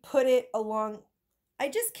if you put it along, I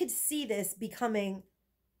just could see this becoming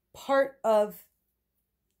part of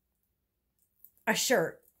a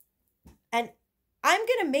shirt. And I'm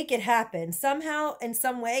going to make it happen somehow, in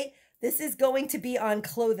some way. This is going to be on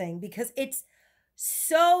clothing because it's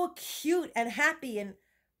so cute and happy.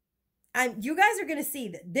 And you guys are going to see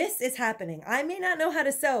that this is happening. I may not know how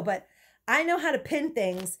to sew, but I know how to pin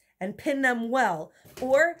things and pin them well.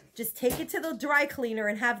 Or just take it to the dry cleaner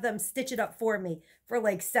and have them stitch it up for me for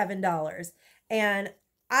like $7. And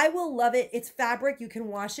I will love it. It's fabric. You can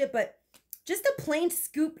wash it, but just a plain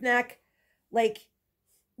scoop neck, like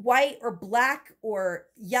white or black or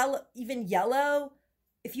yellow, even yellow.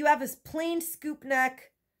 If you have a plain scoop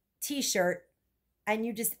neck t-shirt and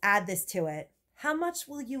you just add this to it, how much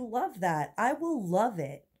will you love that? I will love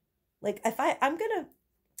it. Like if I'm going to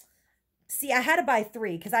see, I had to buy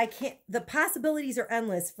 3 because I can't, the possibilities are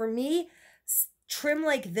endless. For me, trim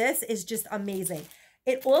like this is just amazing.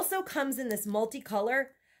 It also comes in this multicolor.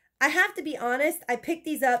 I have to be honest, I picked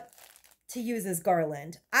these up to use as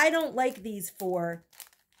garland. I don't like these for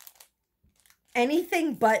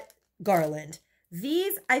anything but garland.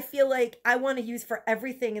 These I feel like I want to use for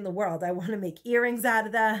everything in the world. I want to make earrings out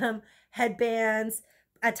of them, headbands,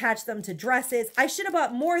 attach them to dresses. I should have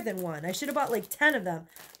bought more than one. I should have bought like 10 of them.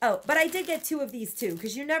 Oh, but I did get 2 of these too,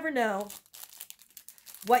 because you never know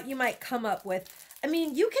what you might come up with. I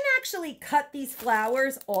mean, you can actually cut these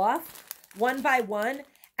flowers off one by one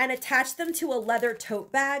and attach them to a leather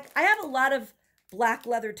tote bag. I have a lot of black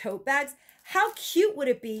leather tote bags. How cute would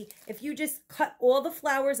it be if you just cut all the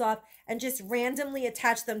flowers off and just randomly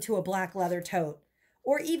attach them to a black leather tote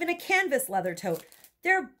or even a canvas leather tote?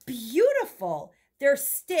 They're beautiful. They're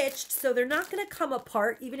stitched, so they're not going to come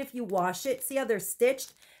apart even if you wash it. See how they're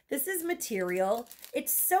stitched? This is material.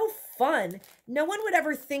 It's so fun. No one would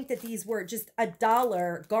ever think that these were just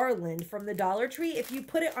 $1 garland from the Dollar Tree if you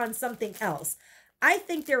put it on something else. I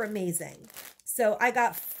think they're amazing. So I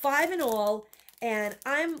got 5 in all, and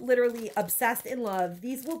I'm literally obsessed, in love.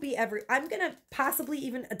 These will be I'm going to possibly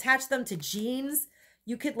even attach them to jeans.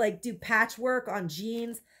 You could like do patchwork on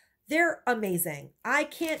jeans. They're amazing. I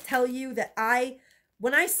can't tell you that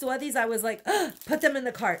when I saw these, I was like, oh, put them in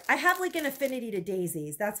the cart. I have like an affinity to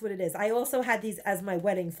daisies. That's what it is. I also had these as my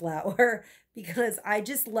wedding flower because I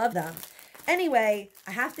just love them. Anyway,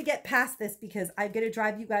 I have to get past this because I'm going to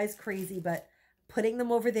drive you guys crazy, but putting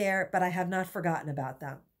them over there, but I have not forgotten about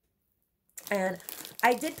them. And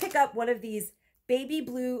I did pick up one of these baby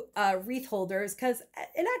blue wreath holders because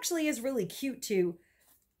it actually is really cute to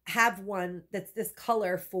have one that's this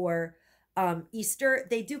color for Easter.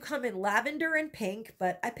 They do come in lavender and pink,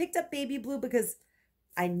 but I picked up baby blue because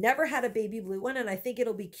I never had a baby blue one, and I think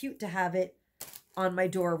it'll be cute to have it on my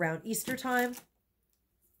door around Easter time.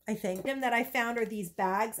 I think that I found are these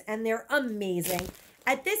bags, and they're amazing.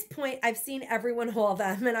 At this point, I've seen everyone haul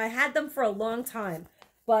them, and I had them for a long time,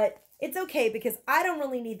 but it's okay because I don't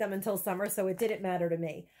really need them until summer, so it didn't matter to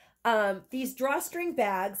me. These drawstring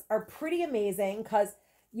bags are pretty amazing because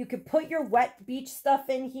you could put your wet beach stuff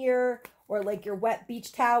in here or like your wet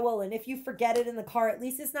beach towel. And if you forget it in the car, at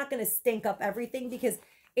least it's not going to stink up everything because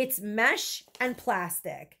it's mesh and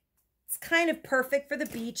plastic. It's kind of perfect for the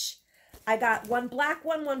beach. I got one black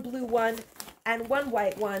one, one blue one, and one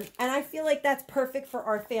white one. And I feel like that's perfect for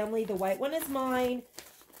our family. The white one is mine.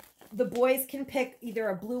 The boys can pick either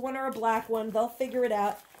a blue one or a black one. They'll figure it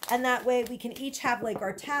out. And that way we can each have like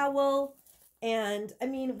our towel. And I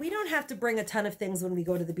mean, we don't have to bring a ton of things when we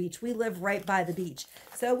go to the beach. We live right by the beach.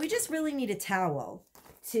 So we just really need a towel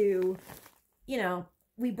to, you know,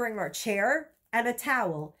 we bring our chair and a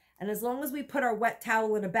towel. And as long as we put our wet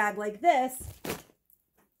towel in a bag like this,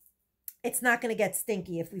 it's not going to get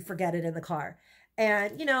stinky if we forget it in the car.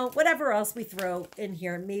 And, you know, whatever else we throw in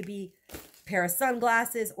here, maybe a pair of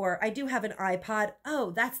sunglasses, or I do have an iPod.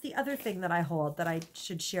 Oh, that's the other thing that I hold that I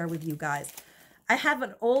should share with you guys. I have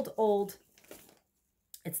an old,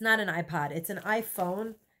 it's not an iPod. It's an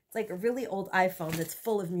iPhone. It's like a really old iPhone that's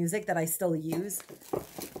full of music that I still use.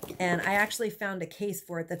 And I actually found a case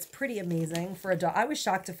for it that's pretty amazing for $1. I was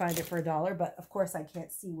shocked to find it for $1, but of course I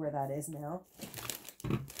can't see where that is now.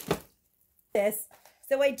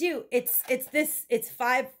 So I do. It's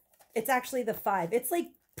actually the 5. It's like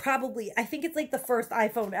probably, I think it's like the first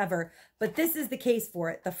iPhone ever, but this is the case for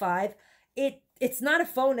it, the 5. It's not a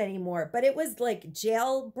phone anymore, but it was like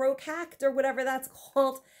jailbroke hacked or whatever that's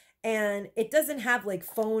called. And it doesn't have like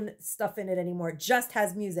phone stuff in it anymore. It just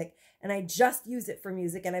has music. And I just use it for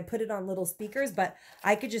music and I put it on little speakers, but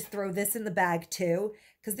I could just throw this in the bag too,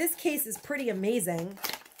 because this case is pretty amazing.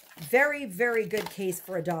 Very, very good case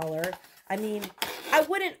for $1. I mean,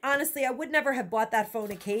 honestly, I would never have bought that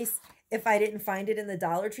phone a case if I didn't find it in the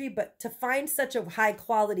Dollar Tree, but to find such a high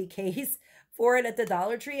quality case for it at the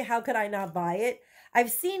Dollar Tree, how could I not buy it?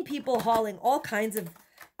 I've seen people hauling all kinds of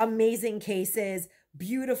amazing cases,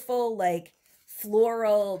 beautiful, like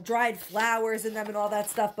floral, dried flowers in them and all that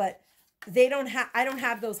stuff, but I don't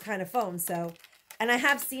have those kind of phones. So, and I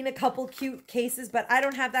have seen a couple cute cases, but I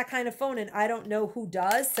don't have that kind of phone and I don't know who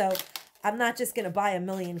does. So I'm not just going to buy a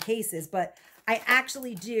million cases, but I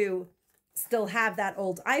actually do still have that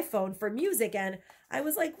old iPhone for music. And I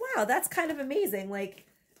was like, wow, that's kind of amazing. Like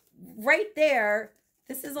right there,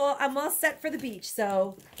 this is all, I'm all set for the beach.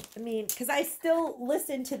 So, I mean, because I still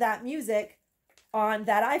listen to that music on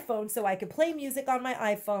that iPhone, so I could play music on my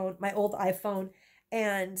iPhone, my old iPhone,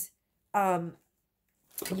 and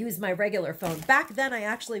use my regular phone. Back then, I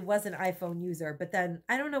actually was an iPhone user, but then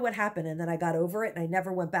I don't know what happened, and then I got over it, and I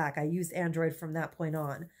never went back. I used Android from that point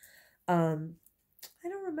on. I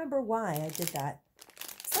don't remember why I did that.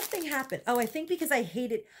 Something happened. Oh, I think because I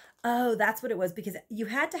hated... Oh, that's what it was, because you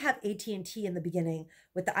had to have AT&T in the beginning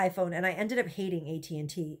with the iPhone, and I ended up hating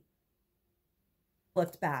AT&T.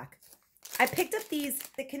 Looked back. I picked up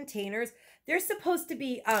the containers. They're supposed to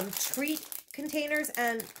be treat containers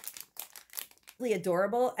and really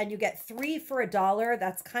adorable. And you get 3 for $1.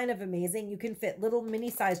 That's kind of amazing. You can fit little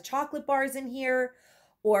mini-sized chocolate bars in here,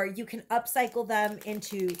 or you can upcycle them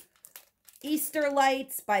into Easter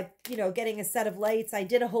lights by, you know, getting a set of lights. I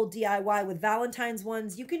did a whole DIY with Valentine's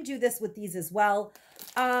ones. You can do this with these as well.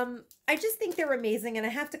 I just think they're amazing, and I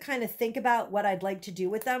have to kind of think about what I'd like to do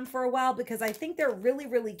with them for a while, because I think they're really,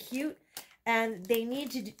 really cute, and they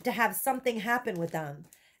need to have something happen with them.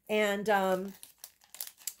 And,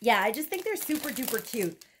 yeah, I just think they're super duper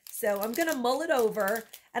cute. So I'm going to mull it over,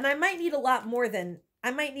 and I might need a lot more than, I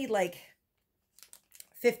might need like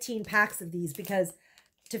 15 packs of these, because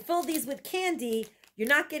to fill these with candy, you're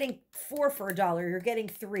not getting 4 for $1. You're getting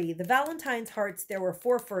 3. The Valentine's hearts, there were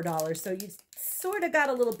 4 for $1. So you sort of got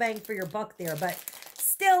a little bang for your buck there. But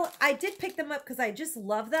still, I did pick them up because I just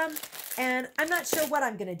love them. And I'm not sure what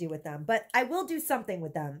I'm going to do with them. But I will do something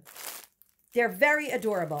with them. They're very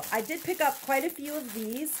adorable. I did pick up quite a few of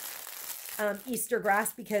these Easter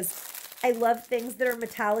grass because I love things that are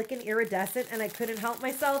metallic and iridescent. And I couldn't help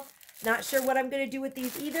myself. Not sure what I'm going to do with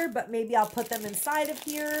these either. But maybe I'll put them inside of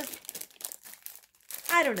here.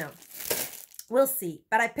 I don't know. We'll see.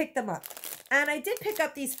 But I picked them up. And I did pick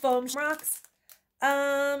up these foam rocks.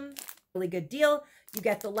 Really good deal. You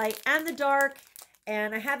get the light and the dark.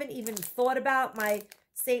 And I haven't even thought about my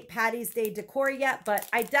St. Patty's Day decor yet. But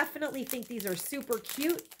I definitely think these are super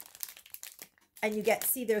cute. And you get,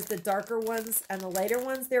 see, there's the darker ones and the lighter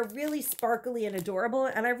ones. They're really sparkly and adorable.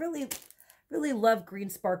 And I really, really love green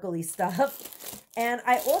sparkly stuff. And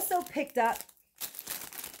I also picked up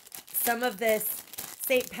some of this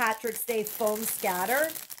St. Patrick's Day foam scatter.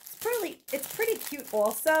 It's pretty cute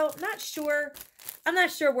also. I'm not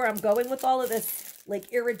sure where I'm going with all of this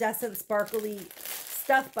like iridescent sparkly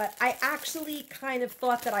stuff, but I actually kind of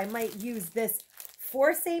thought that I might use this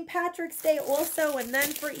for St. Patrick's Day also, and then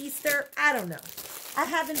for Easter. I don't know. I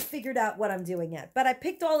haven't figured out what I'm doing yet, but I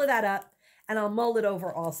picked all of that up and I'll mull it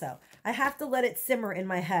over also. I have to let it simmer in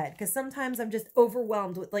my head because sometimes I'm just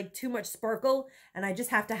overwhelmed with like too much sparkle and I just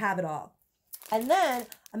have to have it all. And then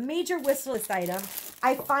a major wish list item,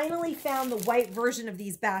 I finally found the white version of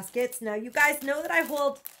these baskets. Now, you guys know that I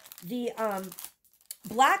hold the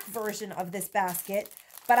black version of this basket,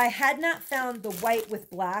 but I had not found the white with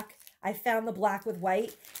black. I found the black with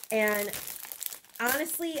white. And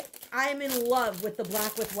honestly, I'm in love with the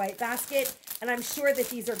black with white basket. And I'm sure that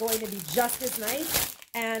these are going to be just as nice.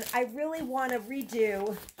 And I really want to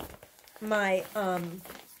redo my...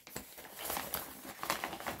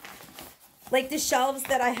 like the shelves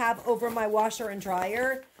that I have over my washer and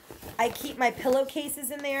dryer. I keep my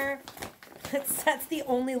pillowcases in there. That's the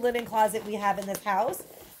only linen closet we have in this house.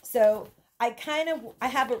 So I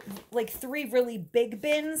have like 3 really big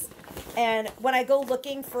bins, and when I go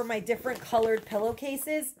looking for my different colored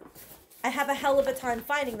pillowcases, I have a hell of a time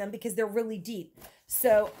finding them because they're really deep.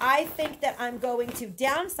 So I think that I'm going to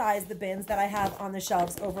downsize the bins that I have on the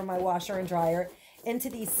shelves over my washer and dryer into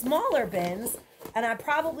these smaller bins, and I'll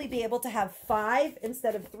probably be able to have 5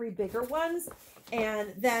 instead of 3 bigger ones.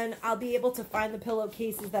 And then I'll be able to find the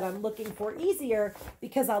pillowcases that I'm looking for easier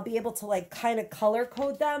because I'll be able to like kind of color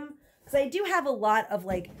code them. Because I do have a lot of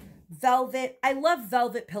like velvet. I love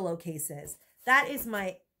velvet pillowcases. That is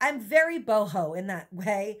my, I'm very boho in that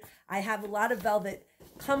way. I have a lot of velvet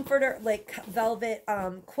comforter, like velvet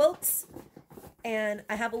quilts. And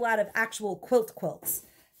I have a lot of actual quilts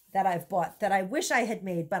that I've bought that I wish I had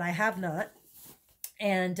made, but I have not.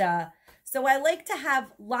 And so I like to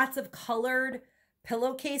have lots of colored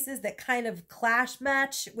pillowcases that kind of clash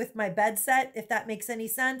match with my bed set, if that makes any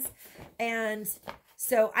sense. And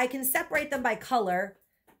so I can separate them by color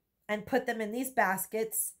and put them in these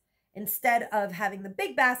baskets instead of having the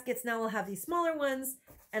big baskets. Now I'll have these smaller ones,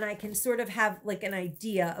 and I can sort of have like an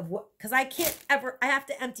idea of what, because I have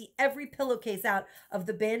to empty every pillowcase out of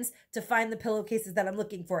the bins to find the pillowcases that I'm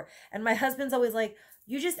looking for. And my husband's always like,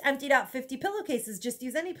 you just emptied out 50 pillowcases, just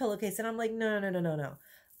use any pillowcase. And I'm like, no.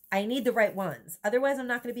 I need the right ones. Otherwise, I'm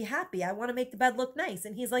not going to be happy. I want to make the bed look nice.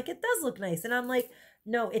 And he's like, it does look nice. And I'm like,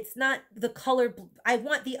 no, it's not the color. I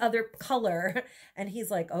want the other color. And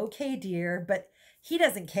he's like, okay, dear. But he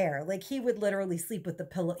doesn't care. Like, he would literally sleep with the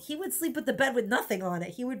pillow. He would sleep with the bed with nothing on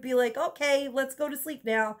it. He would be like, okay, let's go to sleep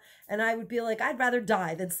now. And I would be like, I'd rather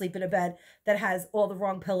die than sleep in a bed that has all the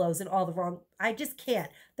wrong pillows and all the wrong. I just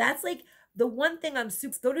can't. That's like the one thing I'm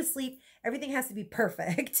super, go to sleep. Everything has to be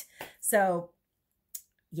perfect. So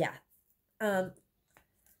yeah.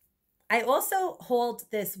 I also hold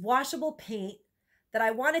this washable paint that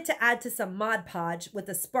I wanted to add to some Mod Podge with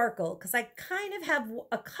a sparkle, because I kind of have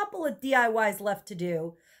a couple of DIYs left to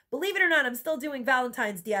do. Believe it or not, I'm still doing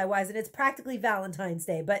Valentine's DIYs, and it's practically Valentine's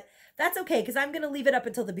Day, but that's okay, because I'm going to leave it up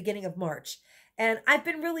until the beginning of March. And I've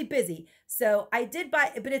been really busy. So I did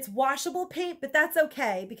buy, but it's washable paint, but that's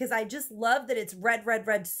okay, because I just love that it's red,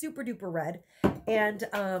 super duper red. And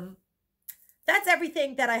that's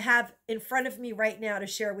everything that I have in front of me right now to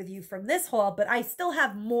share with you from this haul, but I still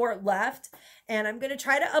have more left, and I'm going to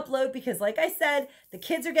try to upload because, like I said, the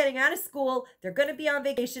kids are getting out of school, they're going to be on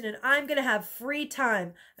vacation, and I'm going to have free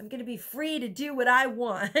time. I'm going to be free to do what I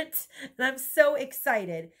want, and I'm so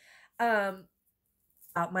excited about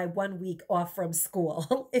my 1 week off from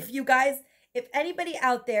school. If anybody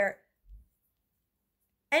out there,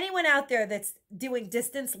 anyone out there that's doing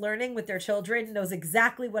distance learning with their children knows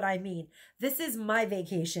exactly what I mean. This is my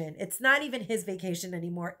vacation. It's not even his vacation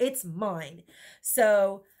anymore. It's mine.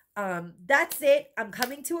 So that's it. I'm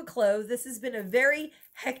coming to a close. This has been a very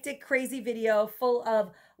hectic, crazy video full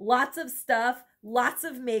of lots of stuff, lots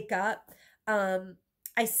of makeup. I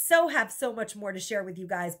have so much more to share with you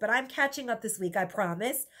guys, but I'm catching up this week, I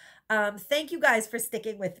promise. Thank you guys for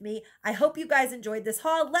sticking with me. I hope you guys enjoyed this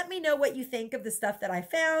haul. Let me know what you think of the stuff that I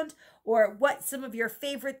found, or what some of your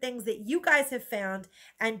favorite things that you guys have found.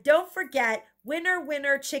 And don't forget,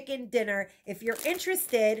 winner chicken dinner. If you're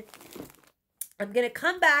interested, I'm going to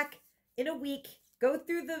come back in a week, go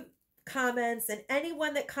through the comments, and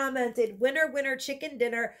anyone that commented winner chicken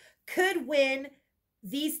dinner could win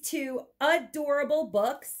these 2 adorable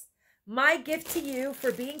books. My gift to you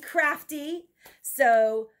for being crafty.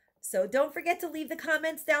 So don't forget to leave the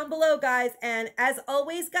comments down below, guys. And as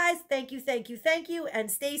always, guys, thank you. And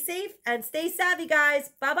stay safe and stay savvy, guys.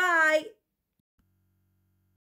 Bye-bye.